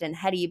abstract and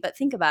heady, but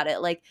think about it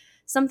like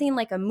something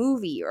like a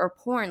movie or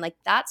porn, like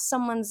that's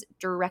someone's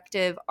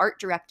art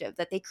directive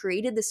that they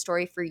created the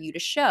story for you to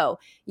show.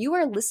 You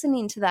are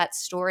listening to that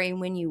story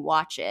when you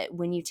watch it,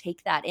 when you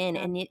take that in,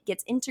 Yeah. and it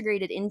gets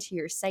integrated into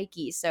your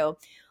psyche. So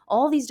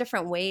all these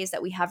different ways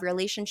that we have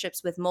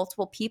relationships with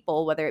multiple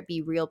people, whether it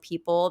be real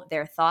people,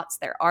 their thoughts,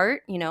 their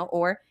art,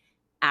 or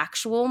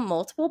actual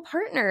multiple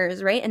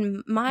partners, right?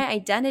 And my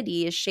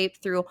identity is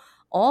shaped through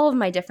all of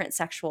my different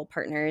sexual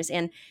partners,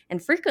 and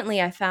frequently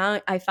I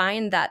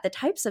find that the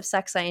types of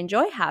sex I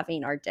enjoy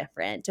having are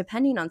different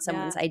depending on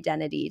someone's Yeah.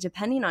 identity,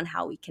 depending on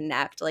how we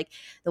connect. Like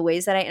the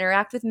ways that I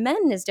interact with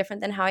men is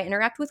different than how I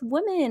interact with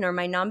women or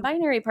my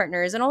non-binary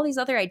partners and all these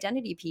other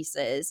identity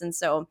pieces. And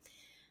so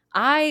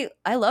I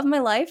love my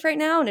life right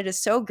now and it is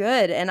so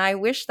good, and I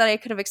wish that I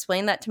could have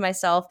explained that to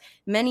myself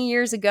many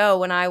years ago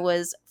when I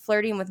was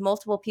flirting with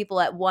multiple people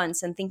at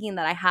once and thinking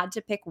that I had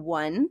to pick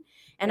one.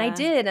 And I Yeah.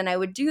 did, and I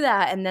would do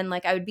that, and then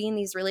like I would be in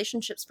these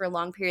relationships for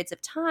long periods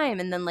of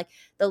time, and then like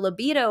the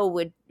libido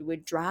would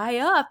dry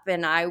up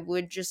and I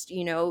would just,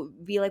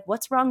 be like,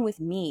 what's wrong with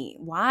me?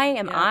 Why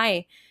am Yeah.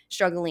 I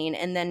struggling?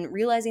 And then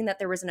realizing that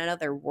there was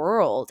another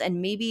world,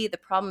 and maybe the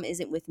problem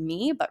isn't with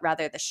me but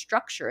rather the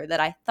structure that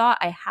I thought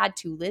I had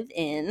to live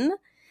in.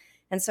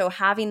 And so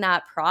having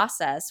that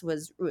process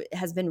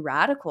has been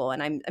radical,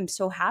 and I'm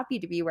so happy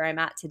to be where I'm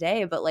at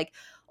today. But like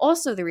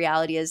also the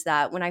reality is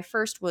that when I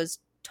first was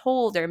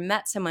told or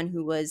met someone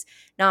who was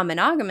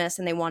non-monogamous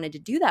and they wanted to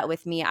do that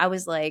with me, I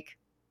was like,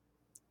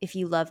 if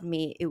you loved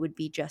me, it would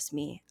be just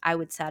me. I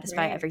would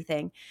satisfy Right.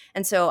 everything.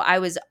 And so I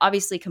was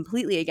obviously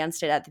completely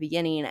against it at the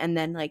beginning. And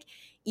then, like,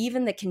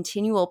 even the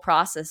continual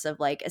process of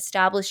like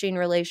establishing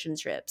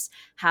relationships,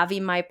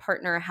 having my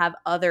partner have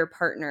other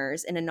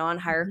partners in a non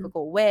Mhm.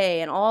 hierarchical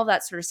way, and all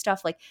that sort of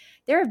stuff, like,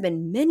 there have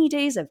been many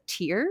days of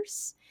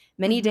tears.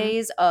 Many Mhm.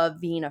 days of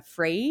being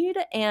afraid.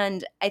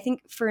 And I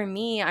think for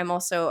me, I'm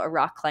also a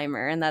rock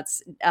climber. And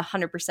that's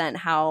 100%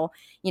 how,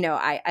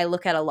 I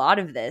look at a lot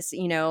of this,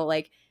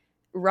 like,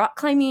 rock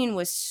climbing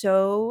was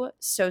so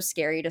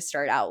scary to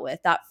start out with.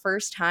 That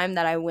first time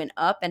that I went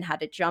up and had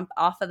to jump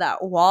off of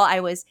that wall, I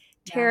was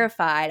Yeah.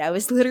 terrified. I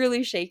was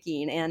literally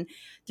shaking. And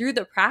through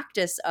the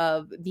practice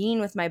of being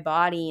with my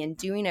body and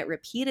doing it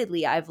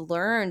repeatedly, I've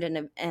learned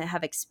and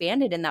have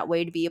expanded in that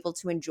way to be able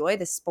to enjoy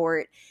the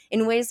sport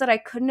in ways that I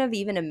couldn't have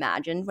even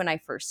imagined when I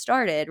first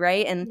started,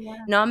 right? And Yeah.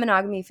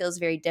 non-monogamy feels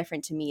very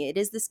different to me. It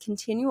is this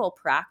continual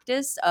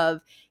practice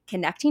of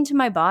connecting to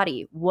my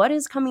body. What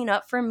is coming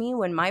up for me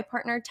when my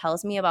partner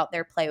tells me about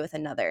their play with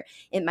another?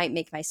 It might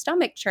make my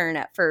stomach churn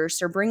at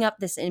first or bring up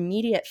this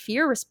immediate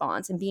fear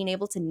response, and being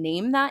able to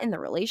name that in the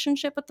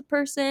relationship with the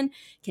person,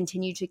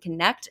 continue to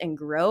connect and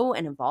grow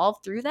and evolve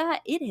through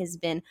that. It has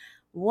been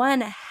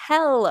one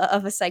hell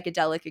of a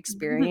psychedelic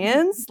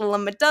experience, let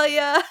me tell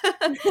ya.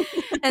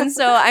 And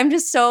so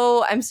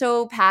I'm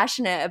so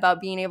passionate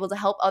about being able to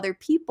help other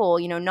people.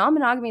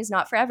 Non-monogamy is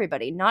not for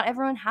everybody. Not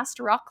everyone has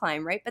to rock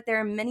climb, right? But there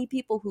are many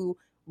people who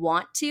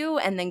want to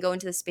and then go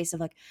into the space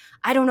of like,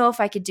 I don't know if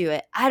I could do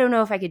it. I don't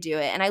know if I could do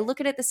it. And I look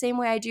at it the same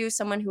way I do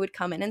someone who would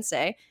come in and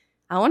say,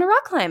 I want to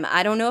rock climb.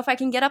 I don't know if I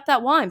can get up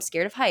that wall. I'm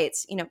scared of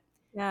heights.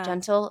 Yeah.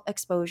 Gentle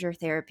exposure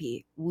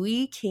therapy.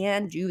 We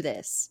can do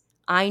this.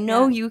 I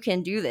know Yeah. you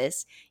can do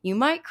this. You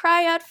might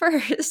cry at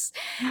first,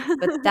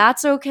 but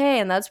that's okay.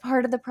 And that's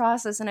part of the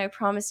process. And I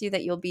promise you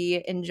that you'll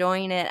be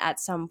enjoying it at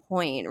some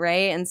point.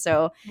 Right. And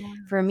so Yeah.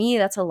 for me,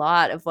 that's a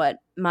lot of what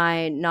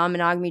my non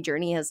monogamy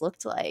journey has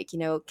looked like,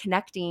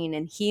 connecting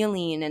and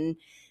healing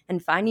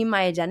and finding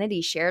my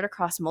identity shared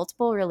across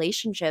multiple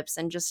relationships,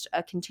 and just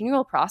a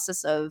continual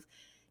process of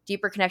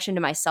deeper connection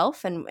to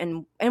myself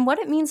and what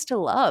it means to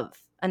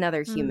love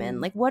another human.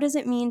 Mm. Like, what does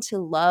it mean to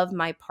love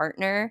my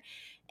partner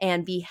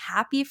and be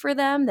happy for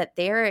them that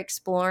they're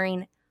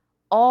exploring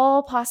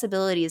all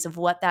possibilities of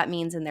what that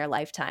means in their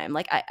lifetime.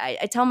 Like,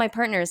 I tell my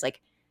partners,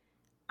 like,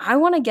 I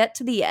want to get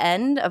to the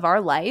end of our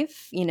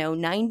life,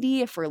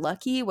 90 if we're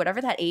lucky,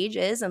 whatever that age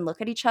is, and look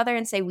at each other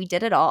and say, we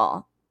did it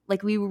all.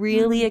 Like, we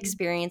really Mm.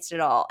 experienced it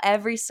all.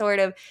 Every sort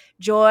of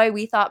joy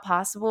we thought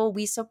possible,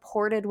 we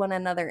supported one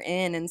another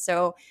in. And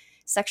so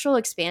sexual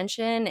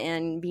expansion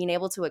and being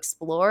able to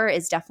explore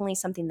is definitely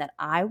something that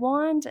I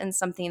want, and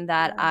something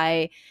that Yeah.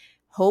 I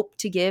hope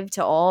to give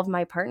to all of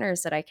my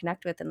partners that I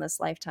connect with in this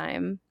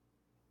lifetime.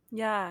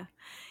 Yeah.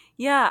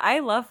 Yeah, I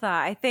love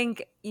that. I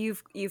think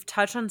you've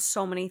touched on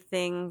so many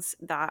things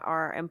that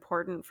are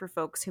important for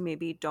folks who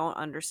maybe don't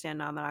understand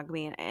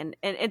non-monogamy, and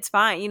it's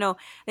fine. I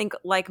think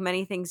like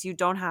many things, you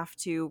don't have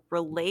to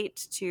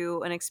relate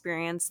to an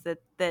experience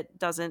that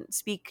doesn't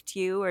speak to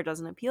you or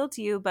doesn't appeal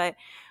to you, but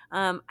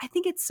I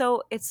think it's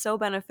so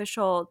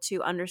beneficial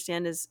to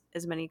understand as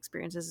many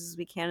experiences as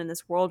we can in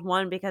this world.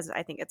 One, because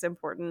I think it's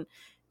important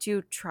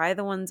to try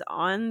the ones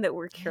on that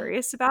we're Yeah.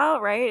 curious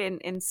about, right?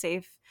 In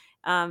safe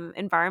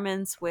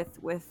environments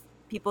with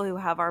people who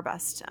have our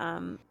best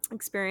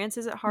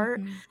experiences at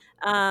heart. Mhm.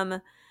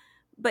 Um,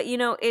 but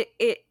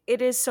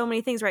it is so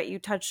many things, right? You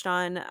touched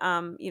on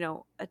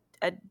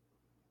a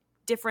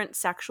different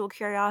sexual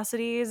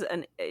curiosities,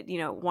 and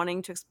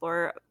wanting to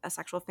explore a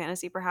sexual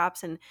fantasy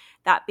perhaps, and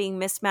that being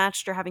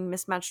mismatched or having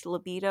mismatched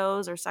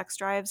libidos or sex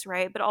drives,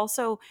 right? But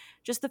also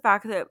just the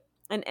fact that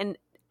and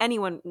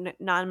anyone,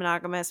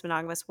 non-monogamous,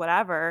 monogamous,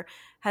 whatever,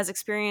 has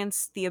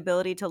experienced the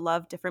ability to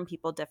love different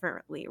people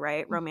differently,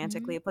 right?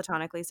 Romantically, Mhm.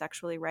 platonically,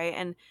 sexually, right?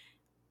 And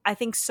I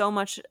think so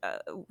much,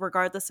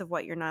 regardless of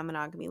what your non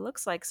monogamy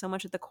looks like, so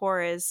much at the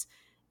core is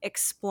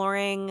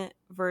exploring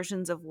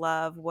versions of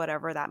love,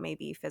 whatever that may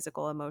be,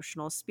 physical,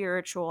 emotional,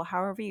 spiritual,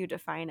 however you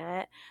define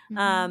it. Mhm.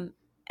 Um,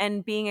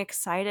 and being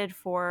excited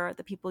for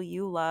the people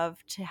you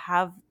love to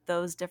have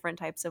those different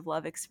types of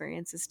love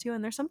experiences too.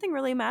 And there's something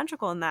really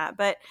magical in that.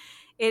 But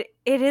it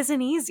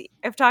isn't easy.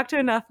 I've talked to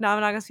enough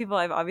non-monogamous people.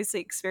 I've obviously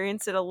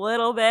experienced it a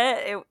little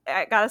bit.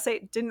 I gotta say,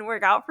 it didn't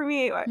work out for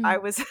me. I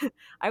Mm. was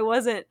I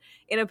wasn't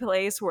in a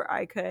place where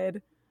I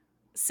could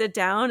sit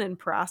down and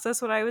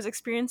process what I was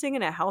experiencing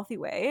in a healthy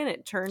way, and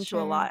it turned to a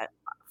Sure. lot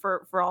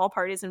for all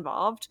parties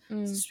involved,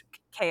 Mm. just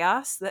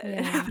chaos that Yeah.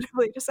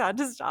 inevitably just had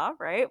to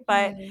stop, right?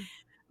 But Yeah.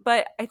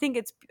 I think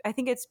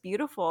it's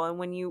beautiful, and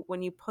when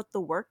you put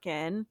the work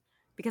in,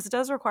 because it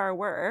does require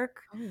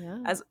work, Oh,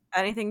 yeah. as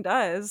anything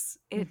does,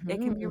 it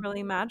can be Mhm.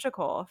 really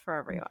magical for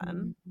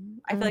everyone. Mhm.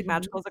 I feel like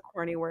magical Mhm. is a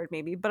corny word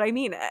maybe, but I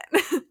mean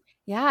it.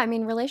 Yeah, I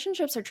mean,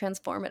 relationships are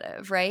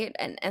transformative, right?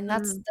 And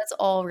that's Mm, that's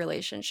all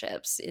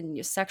relationships,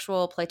 in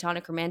sexual,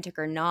 platonic, romantic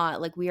or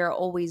not. Like, we are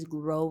always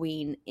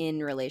growing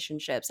in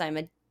relationships. I'm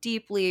a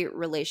deeply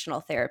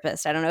relational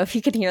therapist. I don't know if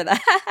you can hear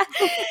that.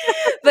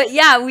 But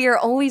yeah, we are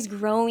always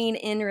growing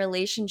in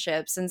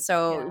relationships. And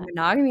so Yeah.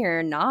 monogamy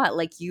or not,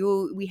 like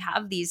we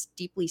have these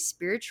deeply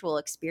spiritual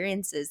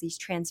experiences, these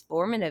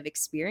transformative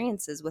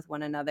experiences with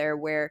one another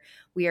where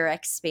we are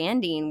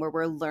expanding, where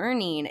we're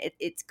learning.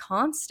 It's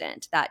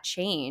constant, that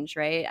change,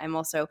 right? I'm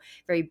also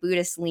very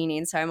Buddhist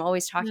leaning. So I'm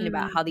always talking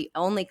about Mm, how the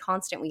only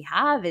constant we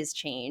have is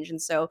change.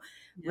 And so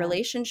yeah.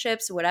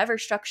 relationships, whatever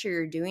structure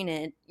you're doing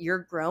it, you're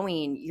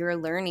growing, you're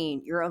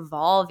learning, you're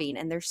evolving.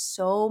 And there's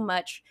so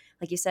much,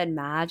 like you said,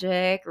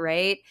 magic,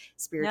 right? Yeah.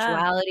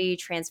 Spirituality,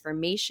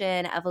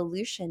 transformation,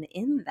 evolution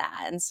in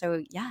that. And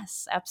so,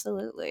 yes,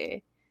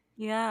 absolutely.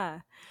 Yeah.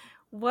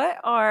 What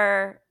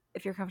are,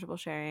 if you're comfortable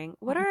sharing,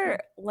 what Oh, yeah. are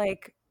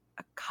like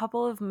a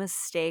couple of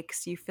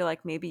mistakes you feel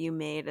like maybe you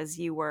made as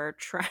you were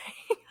trying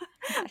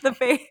the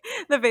face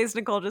the face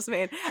Nicole just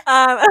made.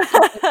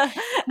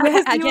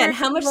 As you were Again,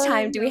 how much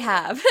time exploring do we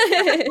have?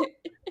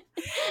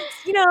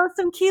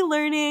 some key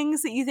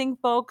learnings that you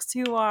think folks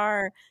who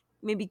are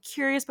maybe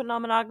curious but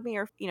non-monogamy,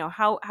 or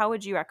how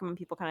would you recommend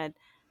people kind of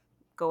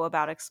go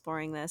about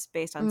exploring this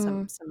based on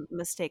some Mm, some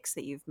mistakes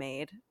that you've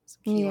made,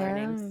 some key yeah,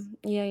 learnings?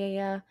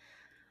 yeah.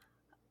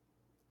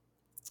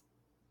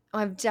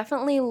 I've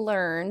definitely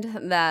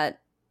learned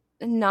that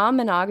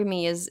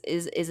non-monogamy is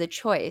a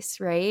choice,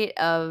 right?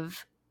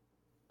 Of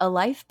a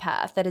life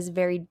path that is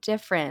very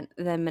different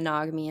than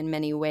monogamy in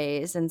many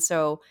ways. And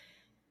so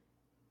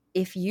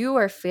if you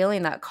are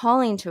feeling that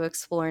calling to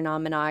explore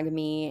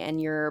non-monogamy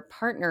and your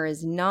partner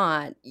is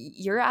not,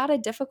 you're at a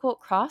difficult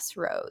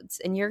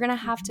crossroads and you're going to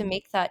have to Mhm.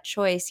 make that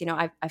choice.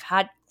 I've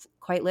had,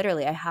 quite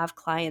literally, I have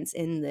clients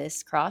in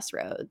this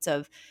crossroads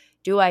of,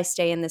 do I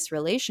stay in this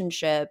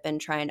relationship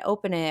and try and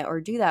open it, or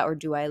do that, or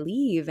do I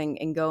leave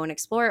and go and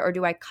explore it, or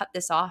do I cut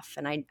this off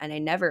and I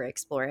never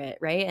explore it,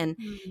 right? And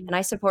Mm,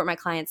 I support my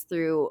clients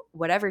through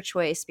whatever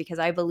choice, because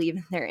I believe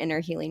in their inner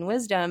healing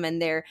wisdom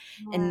and their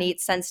yeah. innate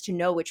sense to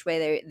know which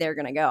way they're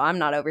going to go. I'm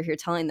not over here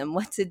telling them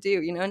what to do,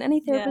 and any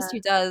therapist Yeah.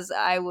 who does,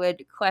 I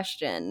would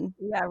question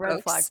Yeah,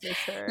 red flag folks. for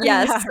sure.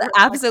 Yes, Yeah, red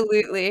flag for sure.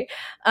 absolutely.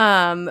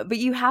 But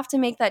you have to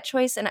make that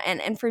choice.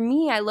 And for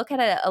me, I look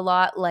at it a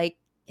lot like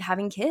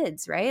having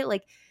kids, right?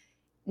 Like,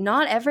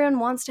 not everyone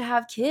wants to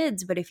have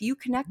kids, but if you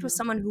connect with Mhm.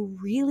 someone who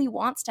really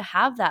wants to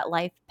have that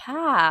life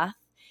path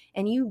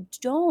and you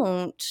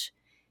don't,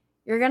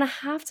 you're going to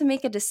have to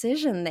make a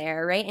decision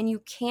there, right? And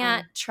you Yeah.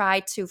 can't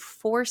try to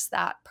force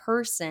that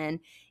person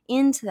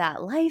into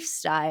that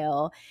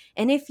lifestyle.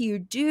 And if you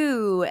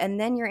do, and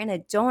then you're in a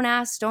don't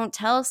ask, don't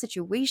tell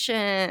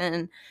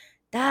situation,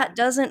 Yeah. that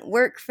doesn't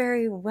work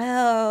very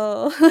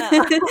well.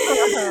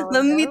 Oh,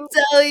 Let me no.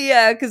 tell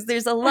you, because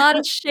there's a lot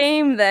of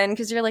shame then,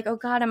 because you're like, oh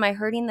God, am I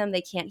hurting them?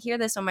 They can't hear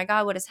this. Oh my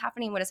God, what is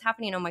happening? What is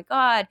happening? Oh my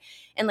God.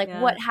 And like, Yeah.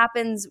 what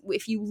happens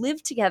if you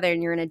live together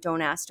and you're in a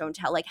don't ask, don't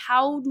tell? Like,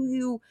 how do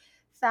you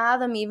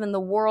fathom even the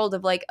world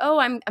of like, oh,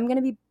 I'm going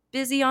to be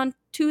busy on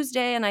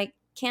Tuesday and I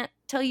can't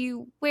tell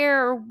you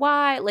where or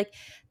why? Like,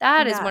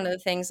 that is Yeah. one of the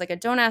things, like a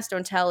don't ask,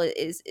 don't tell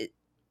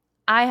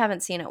I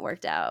haven't seen it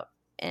worked out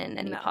in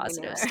any No, me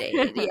positive neither.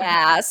 state.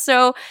 Yeah.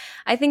 So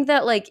I think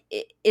that like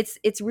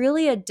it's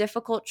really a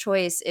difficult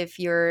choice if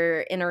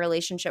you're in a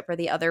relationship where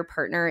the other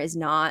partner is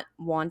not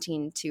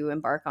wanting to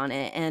embark on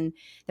it. And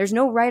there's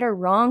no right or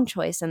wrong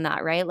choice in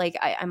that, right? Like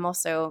I'm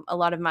also, a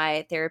lot of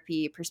my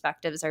therapy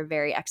perspectives are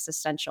very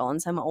existential. And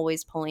so I'm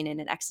always pulling in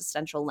an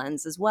existential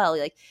lens as well.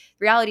 Like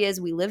the reality is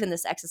we live in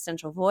this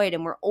existential void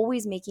and we're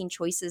always making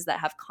choices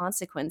that have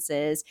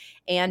consequences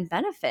and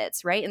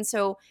benefits, right? And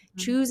so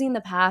Mhm. choosing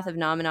the path of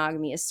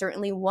non-monogamy is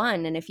certainly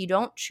one. And if you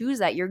don't choose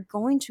that, you're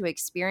going to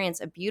experience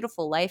a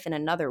beautiful life in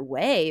another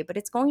way, but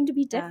it's going to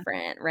be Yeah.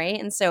 different, right?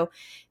 And so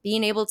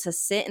being able to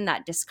sit in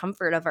that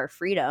discomfort of our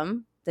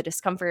freedom, the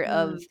discomfort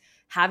of Mm.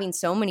 having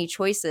so many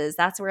choices,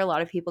 that's where a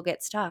lot of people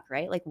get stuck,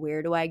 right? Like,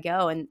 where do I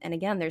go? And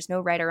again, there's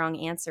no right or wrong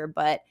answer,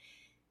 but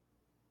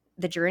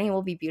the journey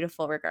will be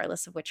beautiful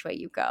regardless of which way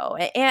you go.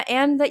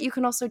 And that you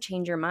can also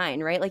change your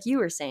mind, right? Like you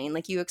were saying,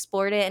 like you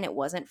explored it and it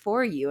wasn't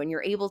for you, and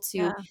you're able to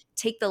Yeah.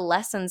 take the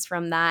lessons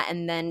from that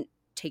and then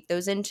take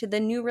those into the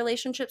new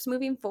relationships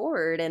moving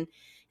forward.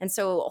 And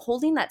so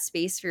holding that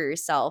space for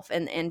yourself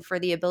and for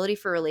the ability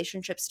for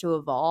relationships to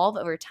evolve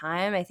over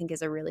time, I think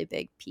is a really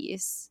big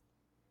piece.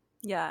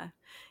 Yeah.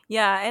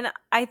 Yeah, and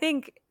I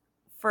think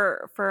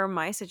for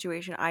my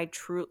situation, I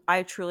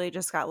truly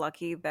just got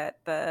lucky that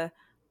the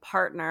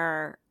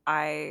partner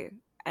I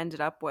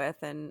ended up with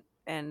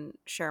and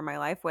share my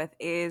life with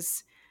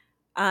is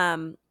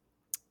um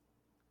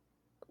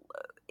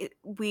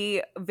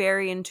we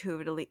very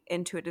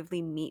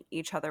intuitively meet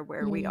each other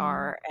where we Mm,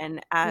 are,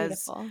 and as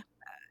beautiful.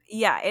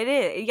 yeah, it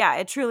is. Yeah,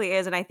 it truly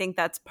is. And I think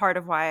that's part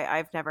of why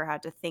I've never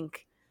had to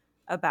think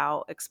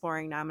about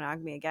exploring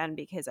non-monogamy again,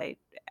 because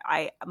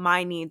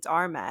my needs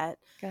are met.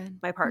 Good.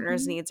 My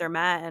partner's Hmm. needs are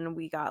met, and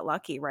we got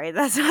lucky, right?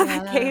 That's not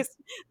the Yeah. case,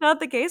 not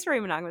the case for a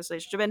monogamous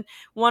relationship. And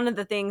one of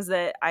the things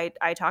that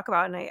I talk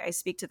about, and I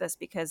speak to this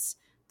because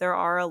there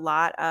are a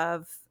lot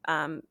of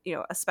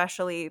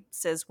especially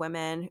cis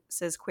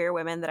queer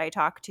women that I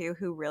talk to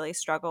who really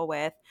struggle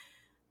with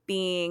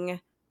being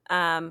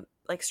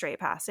like straight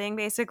passing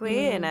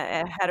basically in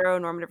Mm. a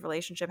heteronormative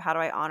relationship. How do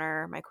I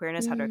honor my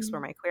queerness? How to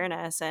explore Mm. my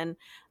queerness? And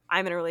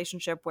I'm in a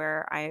relationship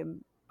where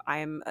I'm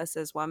a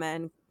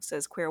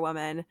cis queer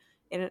woman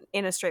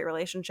in a straight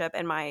relationship,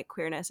 and my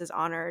queerness is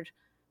honored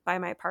by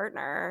my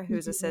partner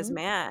who's a cis Mhm.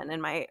 man,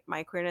 and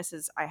my queerness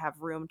is, I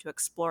have room to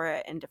explore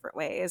it in different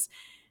ways,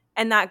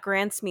 and that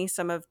grants me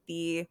some of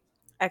the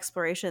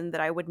exploration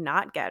that I would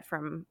not get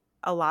from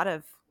a lot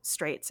of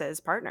straight cis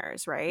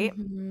partners, right?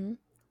 Mhm.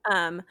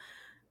 um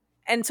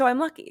and so I'm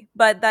lucky.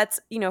 But that's,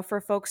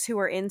 for folks who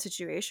are in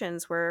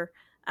situations where,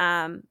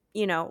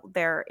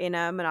 they're in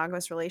a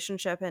monogamous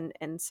relationship,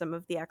 and some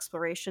of the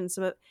exploration,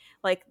 some of,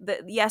 like,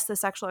 the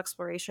sexual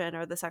exploration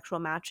or the sexual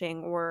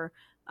matching, or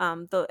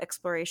the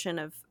exploration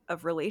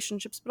of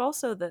relationships, but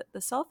also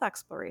the self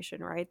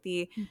exploration, right?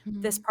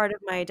 This Mhm. part of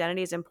my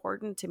identity is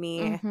important to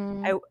me.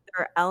 Mhm.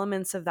 There are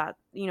elements of that,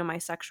 my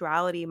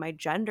sexuality, my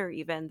gender,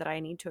 even, that I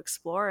need to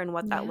explore, and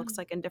what that Yeah. looks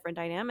like in different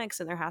dynamics.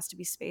 And there has to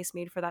be space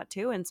made for that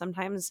too. And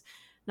sometimes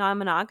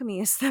non-monogamy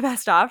is the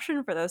best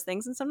option for those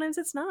things, and sometimes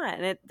it's not.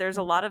 And there's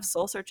a lot of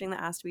soul searching that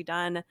has to be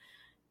done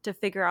to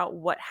figure out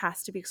what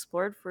has to be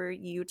explored for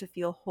you to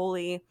feel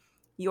wholly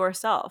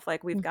yourself.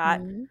 Like, we've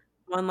got Mhm.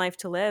 one life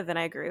to live, and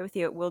I agree with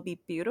you, it will be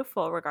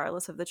beautiful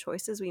regardless of the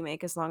choices we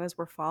make, as long as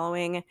we're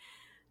following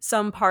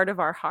some part of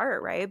our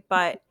heart, right?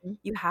 But Mhm.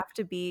 you have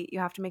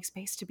to make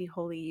space to be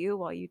wholly you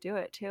while you do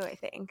it too, I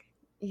think.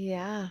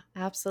 Yeah,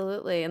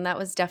 absolutely. And that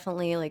was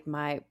definitely like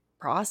my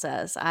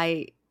process.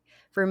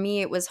 For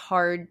me, it was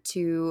hard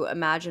to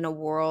imagine a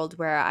world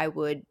where I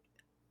would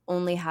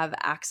only have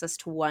access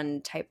to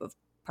one type of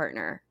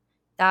partner.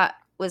 That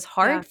was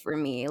Yeah. hard for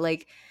me.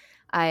 Like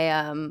I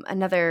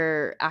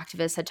another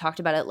activist had talked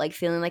about it like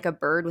feeling like a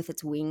bird with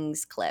its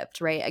wings clipped,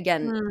 right?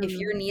 Again, if Hmm.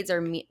 your needs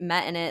are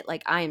met in it,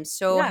 like I am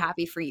so Yeah,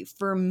 happy for you.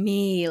 For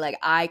me, like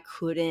I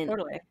couldn't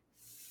totally.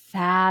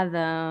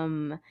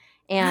 fathom.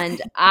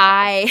 And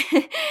I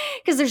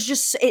because there's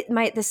just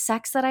the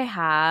sex that I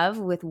have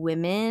with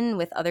women,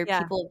 with other Yeah.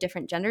 people of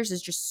different genders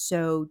is just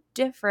so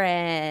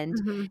different.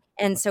 Hmm.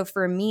 And so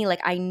for me,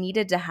 like I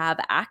needed to have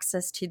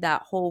access to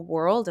that whole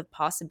world of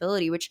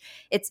possibility, which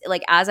it's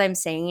like as I'm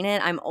saying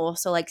it, I'm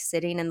also like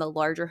sitting in the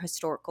larger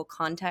historical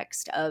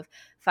context of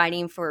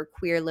fighting for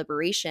queer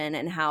liberation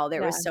and how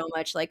there Yeah. was so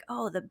much like,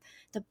 oh, the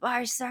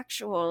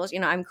bisexuals,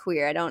 I'm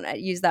queer, I don't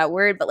use that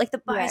word, but like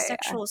the Yeah.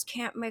 bisexuals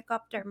can't make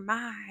up their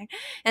mind.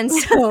 And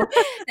so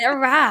they're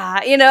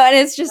right, and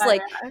it's just Yeah.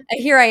 like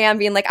here I am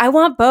being like, I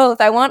want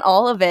both, I want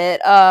all of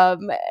it.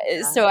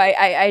 Yeah. So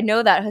I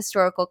know that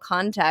historical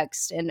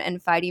context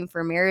and fighting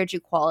for marriage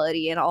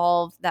equality and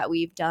all that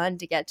we've done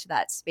to get to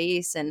that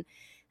space. And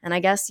I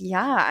guess,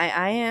 yeah,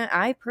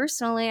 I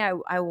personally,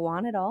 I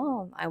want it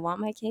all. I want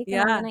my cake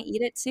and I'm Yeah. gonna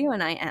eat it too.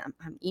 And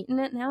I'm eating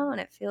it now, and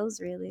it feels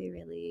really,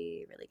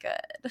 really, really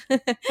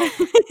good.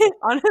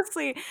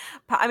 Honestly,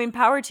 I mean,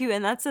 power to you.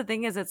 And that's the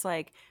thing, is it's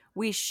like,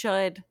 we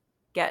should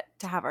get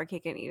to have our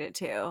cake and eat it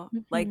too.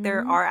 Like,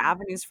 there Mhm. are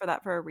avenues for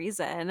that for a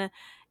reason.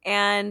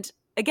 And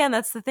again,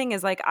 that's the thing,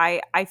 is like,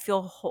 I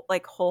feel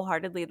like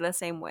wholeheartedly the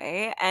same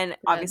way. And Good.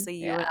 obviously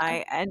you and Yeah.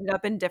 I ended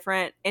up in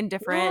different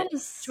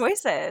Yes.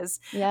 choices.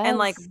 And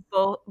like, Yes.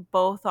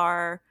 both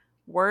are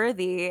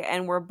worthy,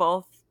 and we're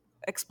both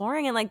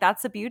exploring, and like,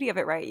 that's the beauty of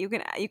it, right? You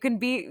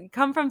can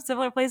come from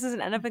similar places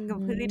and end up in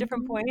completely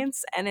different Mhm.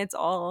 points, and it's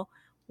all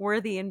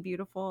worthy and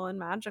beautiful and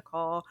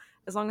magical,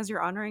 as long as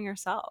you're honoring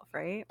yourself,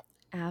 right?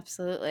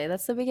 Absolutely.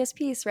 That's the biggest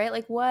piece, right?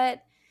 Like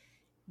what,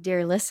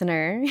 dear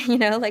listener,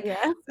 like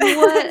Yes.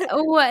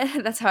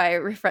 what that's how I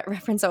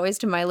reference always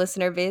to my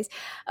listener base.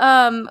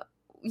 Um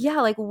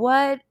yeah, like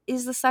what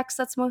is the sex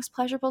that's most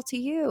pleasurable to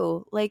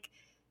you? Like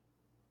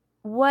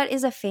what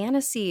is a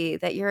fantasy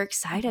that you're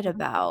excited Mhm.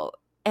 about?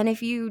 And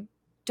if you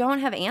don't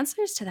have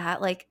answers to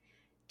that, like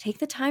take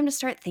the time to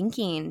start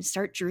thinking,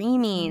 start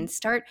dreaming, Mhm.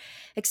 start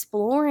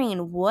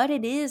exploring what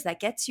it is that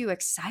gets you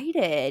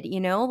excited,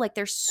 Like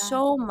there's Yeah.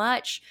 so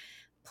much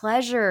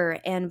pleasure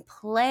and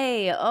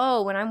play.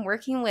 Oh, when I'm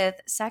working with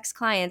sex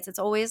clients, it's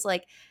always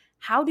like,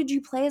 how did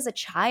you play as a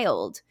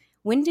child?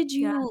 When did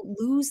Yeah. you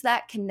lose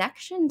that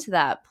connection to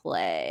that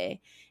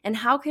play? And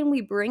how can we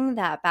bring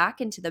that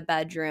back into the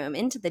bedroom,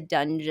 into the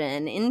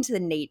dungeon, into the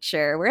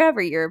nature, wherever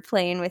you're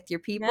playing with your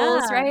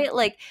peoples, Yeah. right?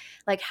 Like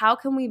how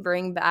can we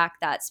bring back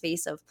that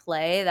space of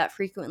play that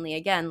frequently,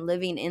 again,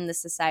 living in the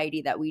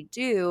society that we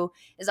do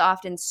is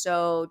often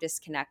so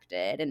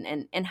disconnected.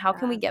 And how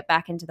can we Yeah. get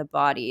back into the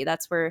body?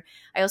 That's where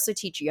I also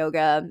teach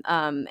yoga.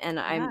 And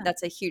I'm Yeah.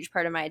 that's a huge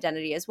part of my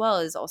identity as well,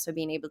 is also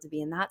being able to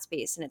be in that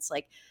space. And it's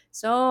like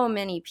so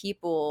many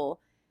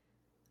people,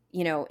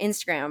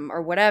 Instagram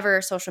or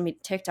whatever social media,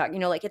 TikTok,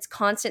 like it's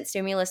constant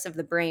stimulus of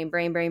the brain.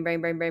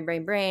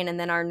 And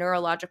then our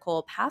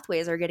neurological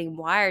pathways are getting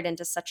wired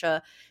into such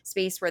a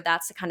space where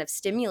that's the kind of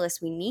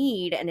stimulus we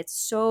need. And it's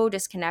so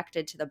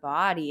disconnected to the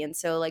body. And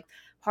so, like,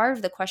 part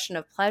of the question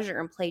of pleasure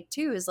and play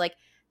too is like,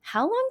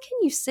 how long can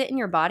you sit in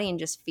your body and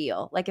just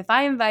feel? Like, if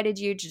I invited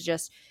you to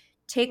just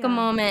take a Yeah.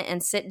 moment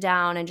and sit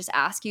down and just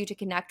ask you to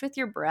connect with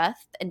your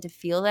breath and to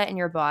feel that in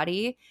your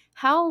body,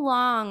 how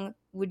long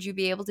would you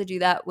be able to do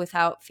that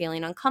without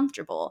feeling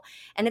uncomfortable?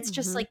 And it's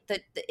just Mhm. like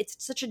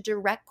it's such a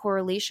direct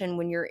correlation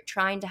when you're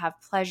trying to have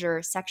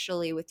pleasure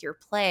sexually with your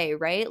play,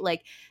 right?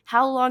 Like,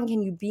 how long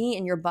can you be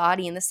in your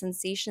body and the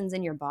sensations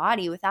in your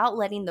body without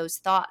letting those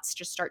thoughts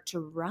just start to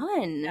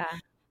run? Yeah.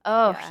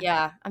 Oh, Yeah.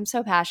 yeah. I'm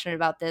so passionate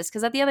about this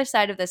because at the other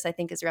side of this, I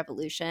think, is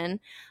revolution.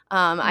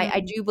 I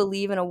Mm. do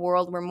believe in a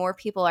world where more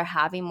people are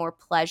having more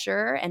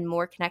pleasure and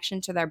more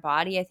connection to their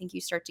body. I think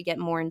you start to get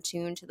more in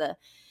tune to the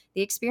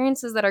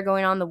experiences that are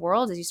going on in the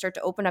world as you start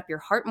to open up your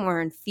heart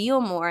more and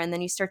feel more. And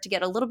then you start to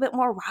get a little bit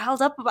more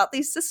riled up about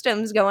these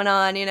systems going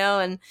on,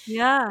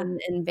 Yeah.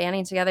 and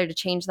banding together to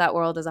change that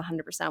world is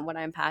 100% what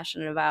I'm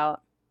passionate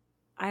about.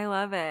 I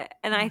love it.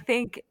 And I Yeah.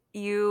 think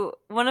you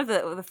one of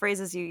the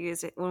phrases you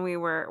used when we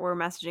were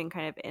messaging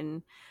kind of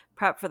in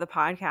prep for the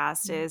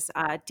podcast is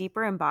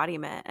deeper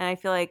embodiment. And I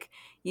feel like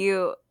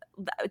you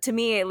to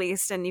me at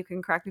least, and you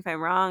can correct me if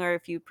I'm wrong or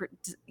if you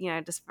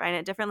just find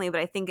it differently, but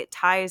I think it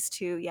ties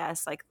to,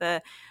 yes, like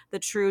the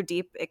true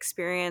deep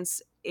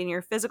experience in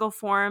your physical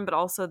form, but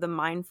also the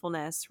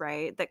mindfulness,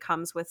 right, that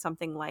comes with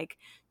something like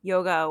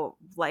yoga,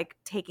 like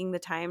taking the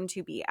time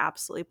to be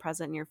absolutely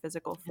present in your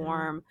physical Yeah,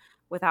 form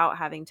without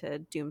having to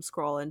doom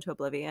scroll into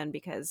oblivion,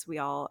 because we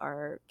all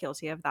are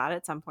guilty of that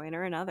at some point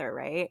or another,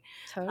 right?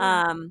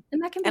 totally. Um,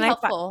 And that can be and I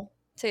thought, helpful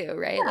too,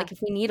 right? yeah, Like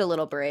if we need a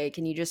little break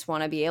and you just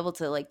want to be able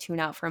to like tune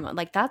out for a moment,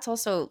 like that's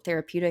also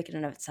therapeutic in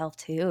and of itself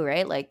too,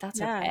 right? Like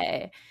that's yeah.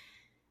 okay.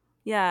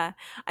 Yeah.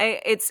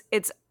 I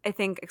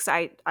think 'cause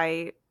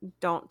I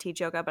don't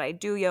teach yoga, but I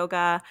do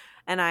yoga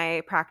and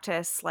I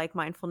practice like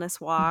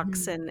mindfulness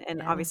walks Mhm. and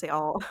Yeah. obviously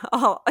all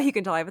you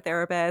can tell I have a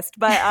therapist,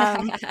 but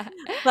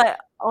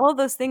all of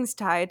those things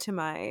tied to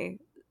my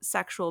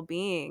sexual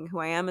being, who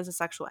I am as a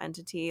sexual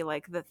entity,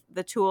 like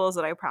the tools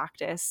that I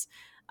practice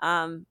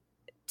um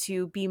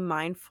to be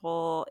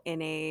mindful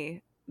in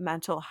a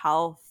mental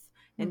health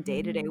and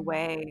day-to-day Mhm.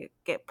 way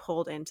get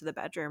pulled into the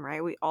bedroom,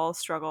 right? We all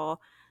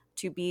struggle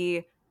to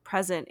be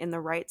present in the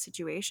right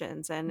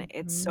situations, and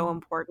it's so Mhm.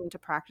 important to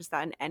practice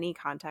that in any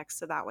context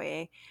so that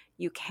way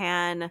you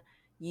can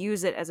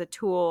use it as a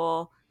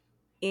tool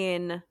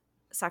in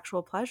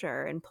sexual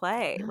pleasure and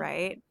play, Yeah.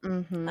 right?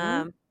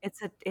 Mhm.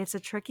 It's a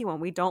tricky one.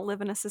 We don't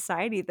live in a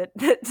society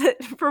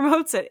that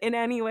promotes it in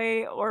any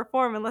way or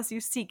form unless you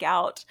seek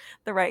out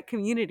the right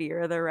community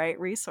or the right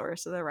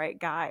resource or the right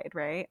guide,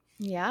 right?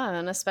 Yeah,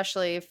 and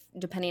especially if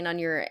depending on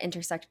your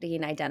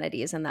intersecting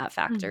identities and that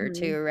factor Mhm.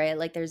 too, right?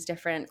 Like there's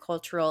different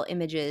cultural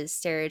images,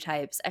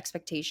 stereotypes,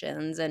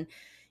 expectations, and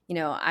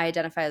I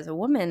identify as a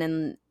woman,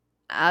 and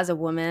as a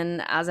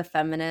woman, as a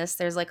feminist,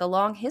 there's like a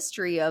long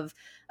history of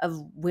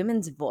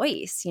women's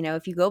voice.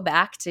 If you go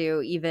back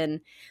to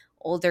even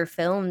older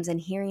films and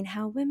hearing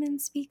how women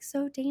speak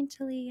so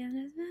daintily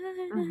and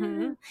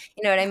Mhm.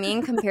 you know what I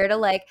mean? Compared to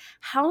like,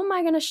 how am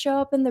I going to show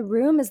up in the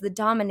room as the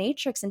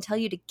dominatrix and tell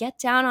you to get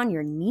down on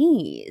your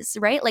knees,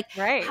 right? Like,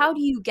 Right. how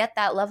do you get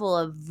that level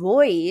of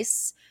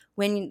voice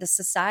when the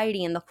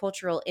society and the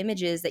cultural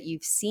images that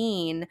you've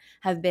seen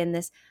have been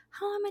this,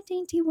 oh, I'm a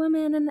dainty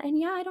woman and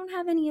yeah, I don't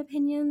have any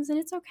opinions and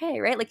it's okay,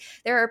 right? Like,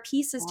 there are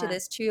pieces to Yeah.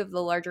 this too of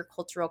the larger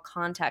cultural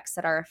context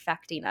that are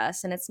affecting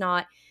us. And it's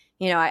not,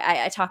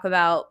 I talk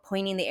about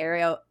pointing the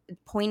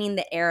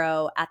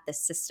arrow at the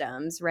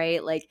systems,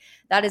 right? Like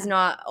that is Yeah.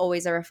 not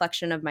always a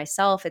reflection of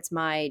myself. It's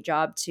my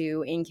job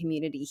to in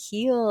community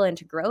heal and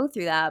to grow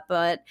through that.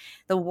 But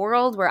the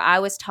world where I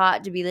was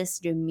taught to be this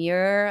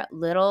demure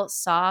little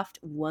soft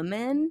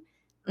woman,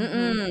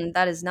 Mhm.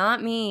 that is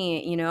not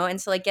me,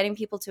 And so like getting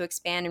people to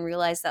expand and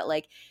realize that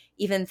like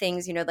even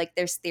things, like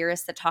there's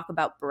theorists that talk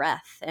about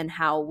breath and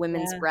how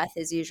women's Yeah. breath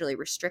is usually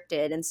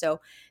restricted. And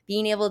so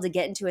being able to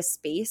get into a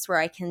space where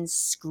I can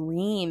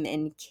scream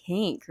and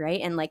kink,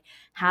 right? And like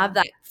have Yeah.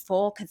 that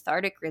full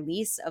cathartic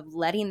release of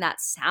letting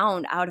that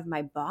sound out of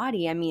my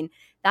body. I mean,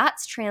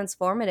 that's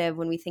transformative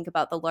when we think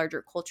about the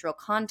larger cultural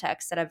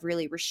context that have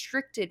really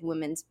restricted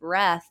women's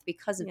breath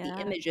because of the Yeah.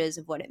 images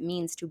of what it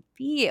means to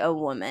be a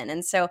woman.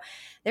 And so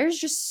there's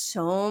just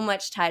so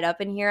much tied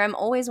up in here. I'm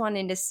always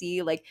wanting to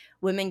see like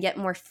women get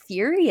more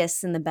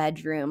furious in the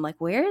bedroom. Like,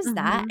 where's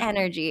that Mhm.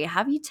 energy?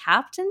 Have you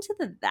tapped into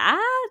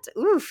that?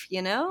 Oof,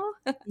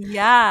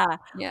 Yeah.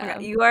 Oh my god,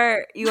 Yeah. you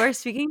are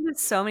speaking to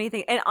so many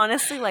things. And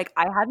honestly, like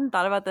I hadn't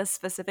thought about this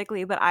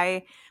specifically, but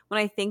when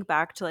I think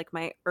back to like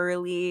my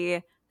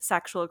early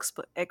sexual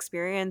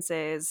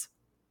experiences,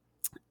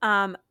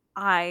 um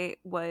I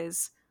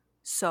was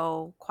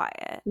so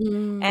quiet.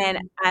 And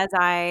Mm, as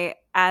I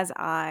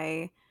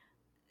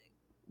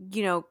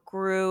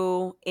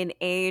grew in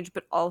age,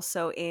 but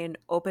also in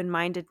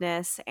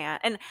open-mindedness,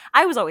 and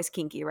I was always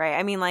kinky, right?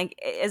 I mean, like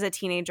as a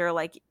teenager,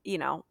 like,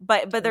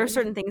 but there are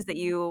certain totally. things that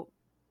you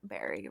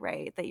bury,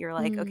 right? That you're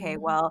like, okay, Mm,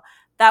 well,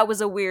 that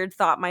was a weird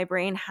thought my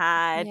brain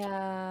had,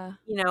 yeah.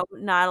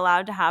 not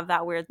allowed to have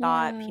that weird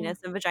thought, Yeah. penis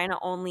and vagina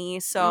only.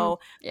 Mm, So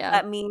yeah.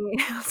 let me,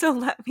 so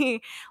let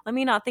me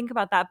not think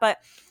about that.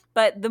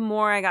 But the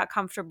more I got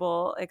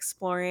comfortable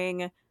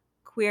exploring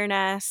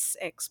queerness,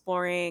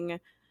 exploring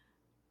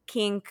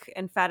kink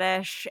and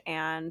fetish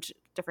and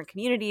different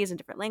communities and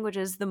different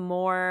languages, the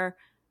more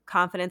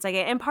confidence I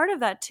get. And part of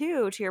that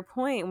too, to your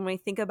point, when we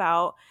think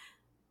about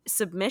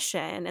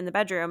submission in the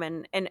bedroom,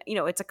 and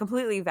it's a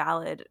completely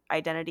valid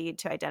identity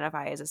to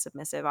identify as a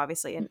submissive,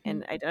 obviously,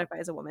 and identify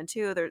as a woman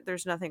too.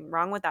 There's nothing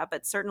wrong with that.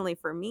 But certainly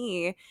for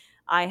me,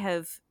 I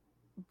have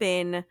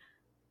been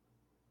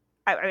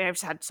I mean, I've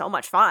just had so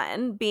much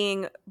fun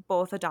being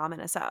both a dom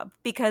and a sub,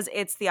 because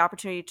it's the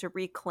opportunity to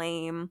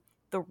reclaim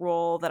the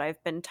role that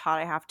I've been taught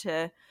I have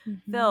to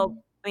fill.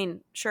 Mhm. I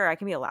mean, sure, I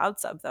can be a loud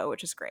sub though,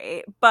 which is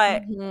great,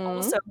 but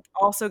Mhm.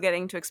 also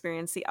getting to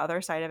experience the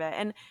other side of it.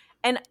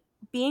 And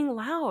being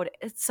loud,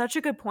 it's such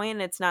a good point,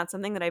 and it's not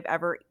something that I've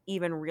ever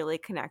even really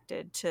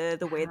connected to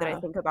the way that I Yeah.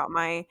 think about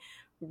my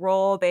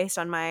role based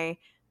on my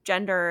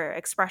gender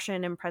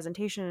expression and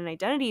presentation and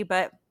identity.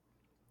 But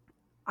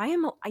I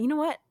am, you know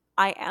what?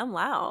 I am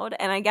loud,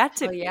 and I get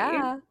to Hell be.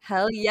 yeah.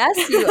 Hell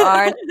yes, you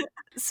are.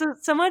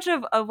 So much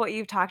of what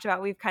you've talked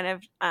about, we've kind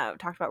of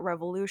talked about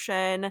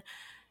revolution,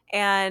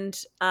 and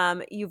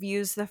you've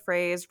used the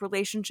phrase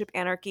relationship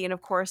anarchy, and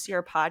of course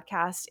your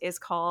podcast is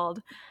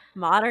called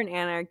Modern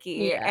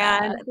Anarchy, Yeah.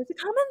 and there's a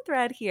common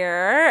thread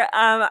here.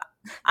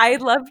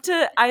 I'd love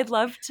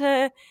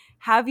to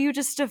have you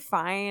just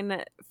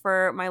define,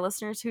 for my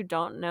listeners who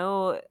don't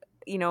know,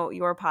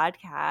 your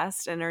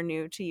podcast and are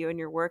new to you and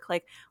your work,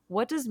 like,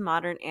 what does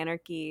modern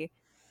anarchy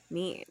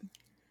mean?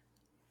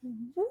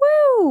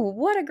 Woo!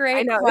 What a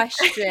I great know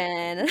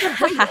question.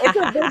 it's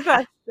a big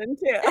question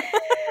too.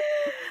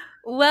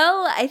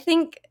 Well, I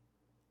think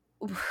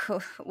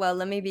well,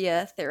 let me be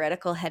a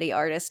theoretical heady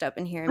artist up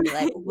in here and be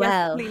like, Yes,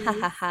 well, ha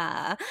ha please.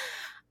 ha.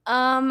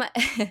 Um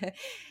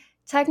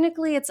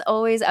technically it's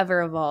always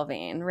ever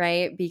evolving,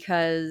 right?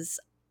 Because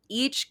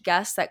each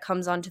guest that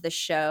comes onto the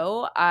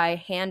show, I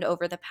hand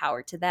over the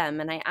power to them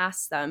and I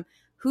ask them,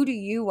 who do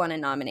you want to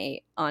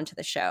nominate onto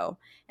the show?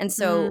 And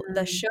so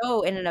the Mm,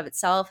 show in and of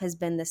itself has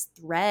been this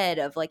thread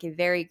of like a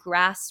very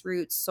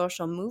grassroots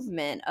social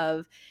movement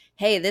of,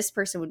 hey, this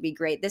person would be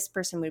great, this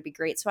person would be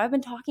great. So I've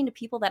been talking to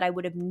people that I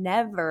would have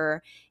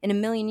never in a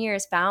million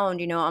years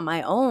found, on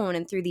my own,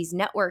 and through these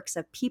networks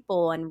of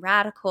people and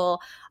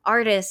radical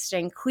artists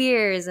and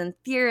queers and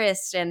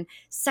theorists and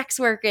sex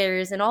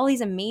workers and all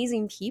these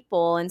amazing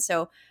people. And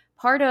so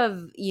part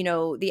of,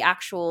 the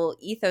actual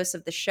ethos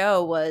of the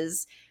show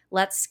was,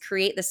 let's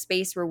create the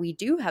space where we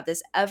do have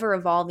this ever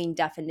evolving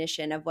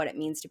definition of what it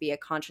means to be a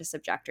conscious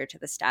objector to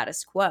the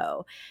status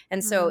quo.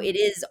 And so mm, it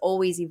is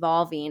always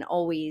evolving,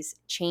 always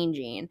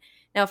changing.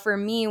 Now, for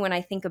me, when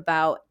I think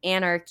about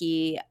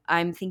anarchy,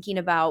 I'm thinking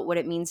about what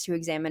it means to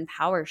examine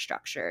power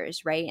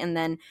structures, right? And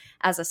then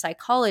as a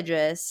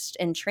psychologist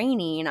in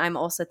training, I'm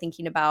also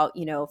thinking about,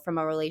 from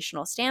a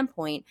relational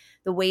standpoint,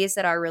 the ways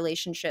that our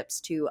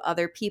relationships to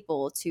other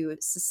people, to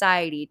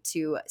society,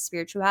 to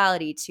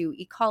spirituality, to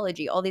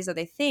ecology, all these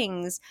other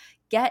things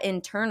get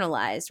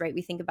internalized, right?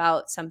 We think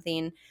about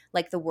something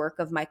like the work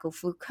of Michael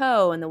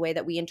Foucault and the way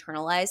that we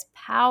internalize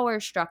power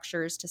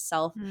structures to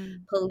self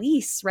mm,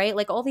 police, right?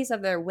 Like all these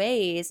other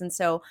ways. And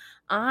so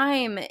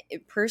I'm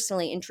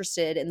personally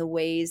interested in the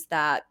ways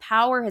that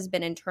power has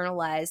been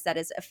internalized that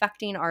is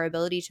affecting our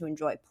ability to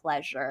enjoy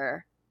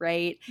pleasure,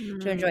 right?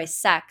 To enjoy mm,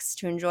 sex,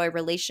 to enjoy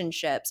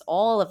relationships,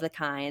 all of the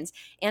kinds,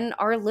 and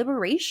our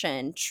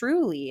liberation,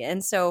 truly.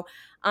 And so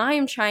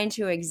I'm trying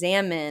to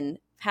examine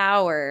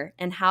power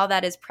and how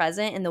that is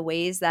present in the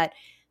ways that,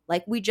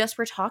 like we just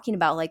were talking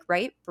about, like,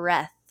 right?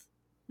 Breath,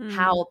 mm.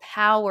 how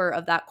power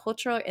of that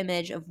cultural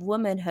image of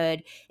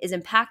womanhood is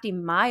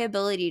impacting my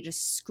ability to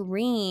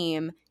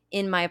scream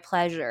in my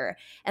pleasure.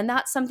 And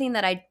that's something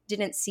that I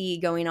didn't see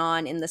going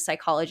on in the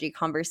psychology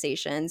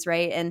conversations,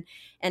 right?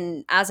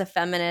 And as a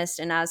feminist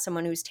and as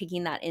someone who's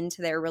taking that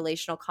into their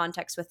relational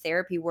context with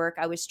therapy work,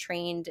 I was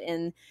trained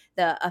in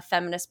a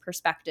feminist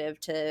perspective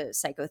to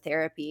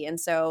psychotherapy. And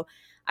so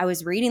I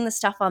was reading the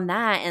stuff on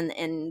that,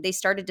 and they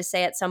started to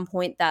say at some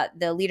point that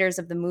the leaders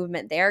of the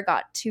movement there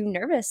got too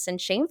nervous and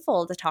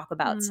shameful to talk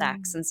about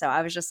sex. Mm. And so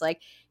I was just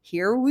like,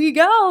 here we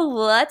go.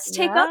 Let's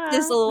take up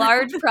this Yeah.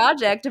 large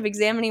project of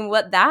examining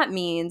what that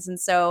means. And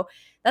so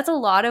that's a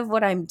lot of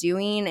what I'm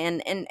doing.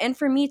 And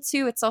for me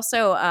too, it's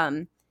also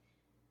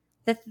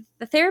the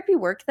therapy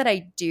work that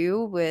I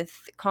do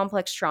with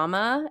complex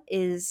trauma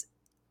is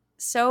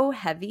so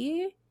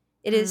heavy.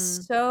 It is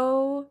Mm,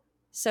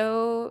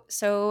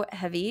 so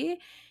heavy.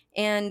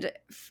 And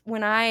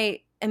when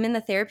I am in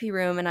the therapy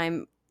room and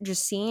I'm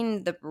just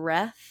seeing the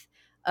breath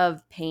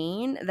of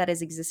pain that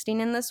is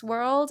existing in this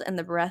world and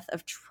the breath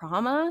of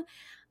trauma,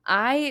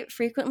 I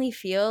frequently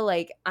feel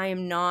like I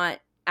am not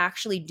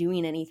actually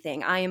doing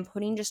anything. I am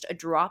putting just a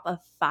drop of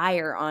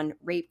fire on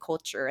rape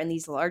culture and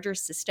these larger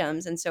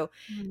systems. And so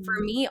for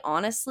mm. me,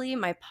 honestly,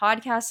 my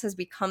podcast has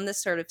become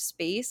this sort of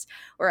space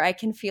where I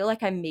can feel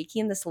like I'm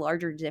making this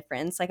larger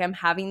difference. Like I'm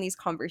having these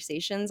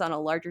conversations on a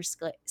larger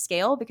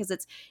scale because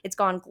it's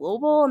gone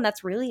global, and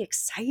that's really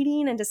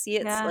exciting. And to see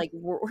it's Yeah. like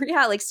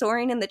yeah, like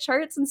soaring in the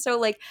charts. And so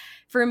like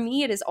for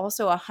me, it is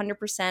also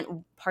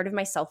 100% part of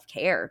my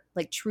self-care,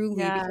 like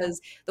truly, Yeah.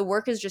 because the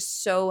work is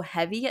just so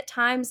heavy at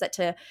times that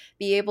to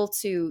be able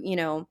to,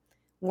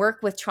 work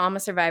with trauma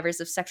survivors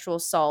of sexual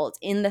assault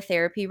in the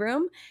therapy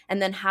room,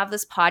 and then have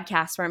this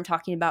podcast where I'm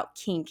talking about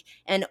kink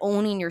and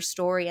owning your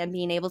story and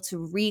being able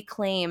to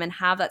reclaim and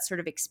have that sort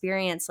of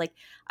experience. Like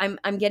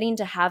I'm getting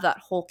to have that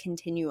whole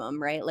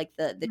continuum, right? Like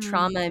the Mm.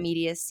 trauma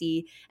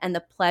immediacy and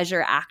the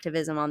pleasure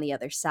activism on the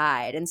other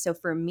side. And so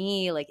for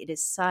me, like, it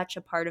is such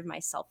a part of my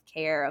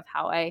self-care of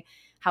how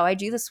I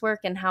do this work,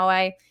 and how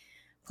I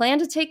plan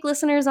to take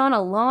listeners on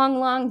a long,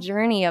 long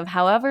journey of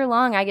however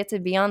long I get to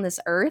be on this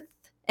earth,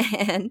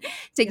 and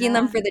taking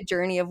them Yeah. for the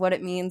journey of what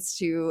it means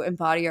to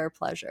embody our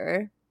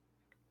pleasure.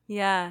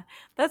 Yeah,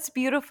 that's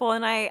beautiful.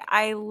 And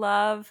I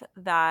love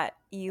that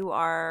you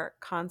are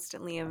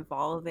constantly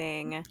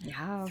evolving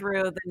Yeah.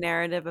 through the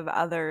narrative of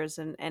others.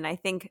 And I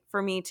think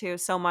for me too,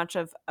 so much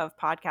of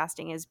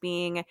podcasting is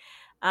being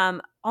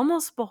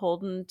almost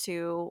beholden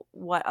to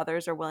what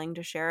others are willing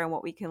to share and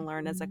what we can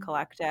learn as a Mhm.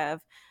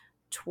 collective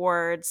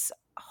towards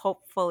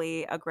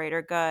hopefully a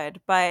greater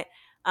good. But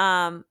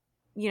um,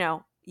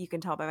 you can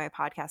tell by my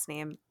podcast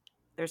name,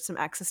 there's some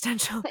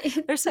existential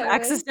there's some Totally.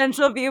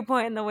 existential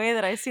viewpoint in the way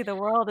that I see the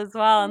world as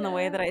well, and the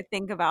way Yeah, that I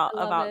think I love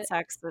about it.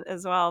 sex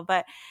as well.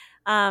 But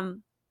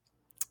um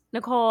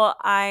Nicole,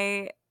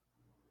 I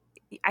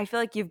feel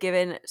like you've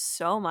given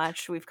so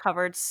much. We've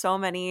covered so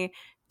many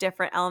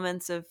different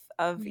elements of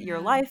your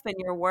Yeah. life and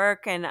your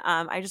work. And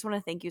I just want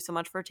to thank you so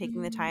much for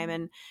taking the time Mm.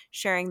 and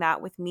sharing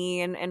that with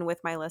me and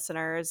with my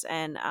listeners.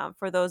 And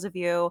for those of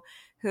you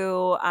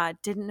who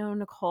didn't know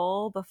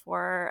Nicole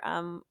before,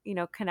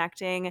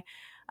 connecting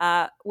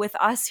with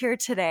us here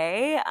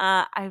today,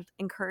 I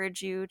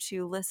encourage you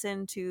to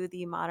listen to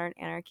the Modern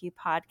Anarchy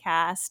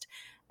podcast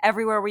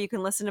everywhere where you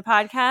can listen to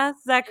podcasts.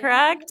 Is that Yeah.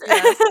 correct?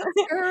 Yes,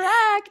 that's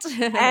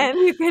correct. And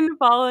you can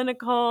follow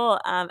Nicole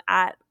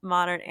at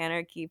Modern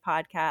Anarchy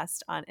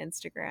Podcast on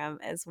Instagram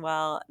as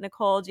well.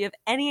 Nicole, do you have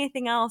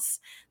anything else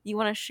you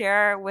want to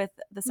share with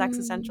the Sex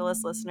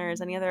Essentialist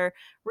listeners? Any Mm. other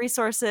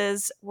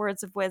resources,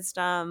 words of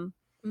wisdom?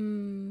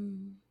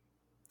 Mm.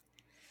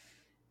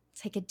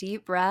 Take a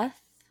deep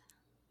breath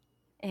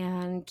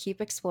and keep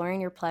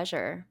exploring your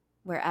pleasure.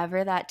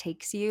 Wherever that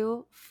takes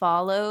you,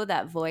 follow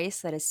that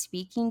voice that is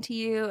speaking to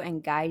you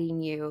and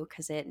guiding you,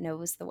 because it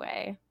knows the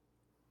way.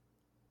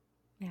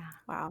 Yeah.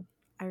 Wow,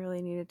 I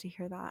really needed to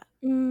hear that.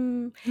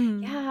 Mm,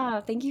 Hmm.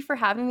 yeah. Thank you for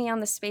having me on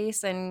the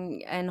space,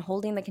 and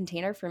holding the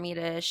container for me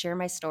to share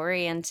my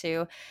story and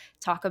to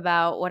talk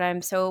about what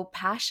I'm so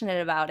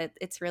passionate about.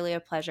 It's really a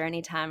pleasure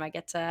anytime I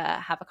get to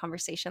have a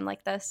conversation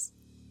like this.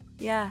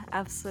 Yeah,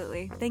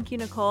 absolutely. Thank you,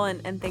 Nicole,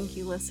 and thank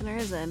you,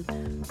 listeners, and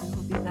I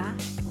will be back.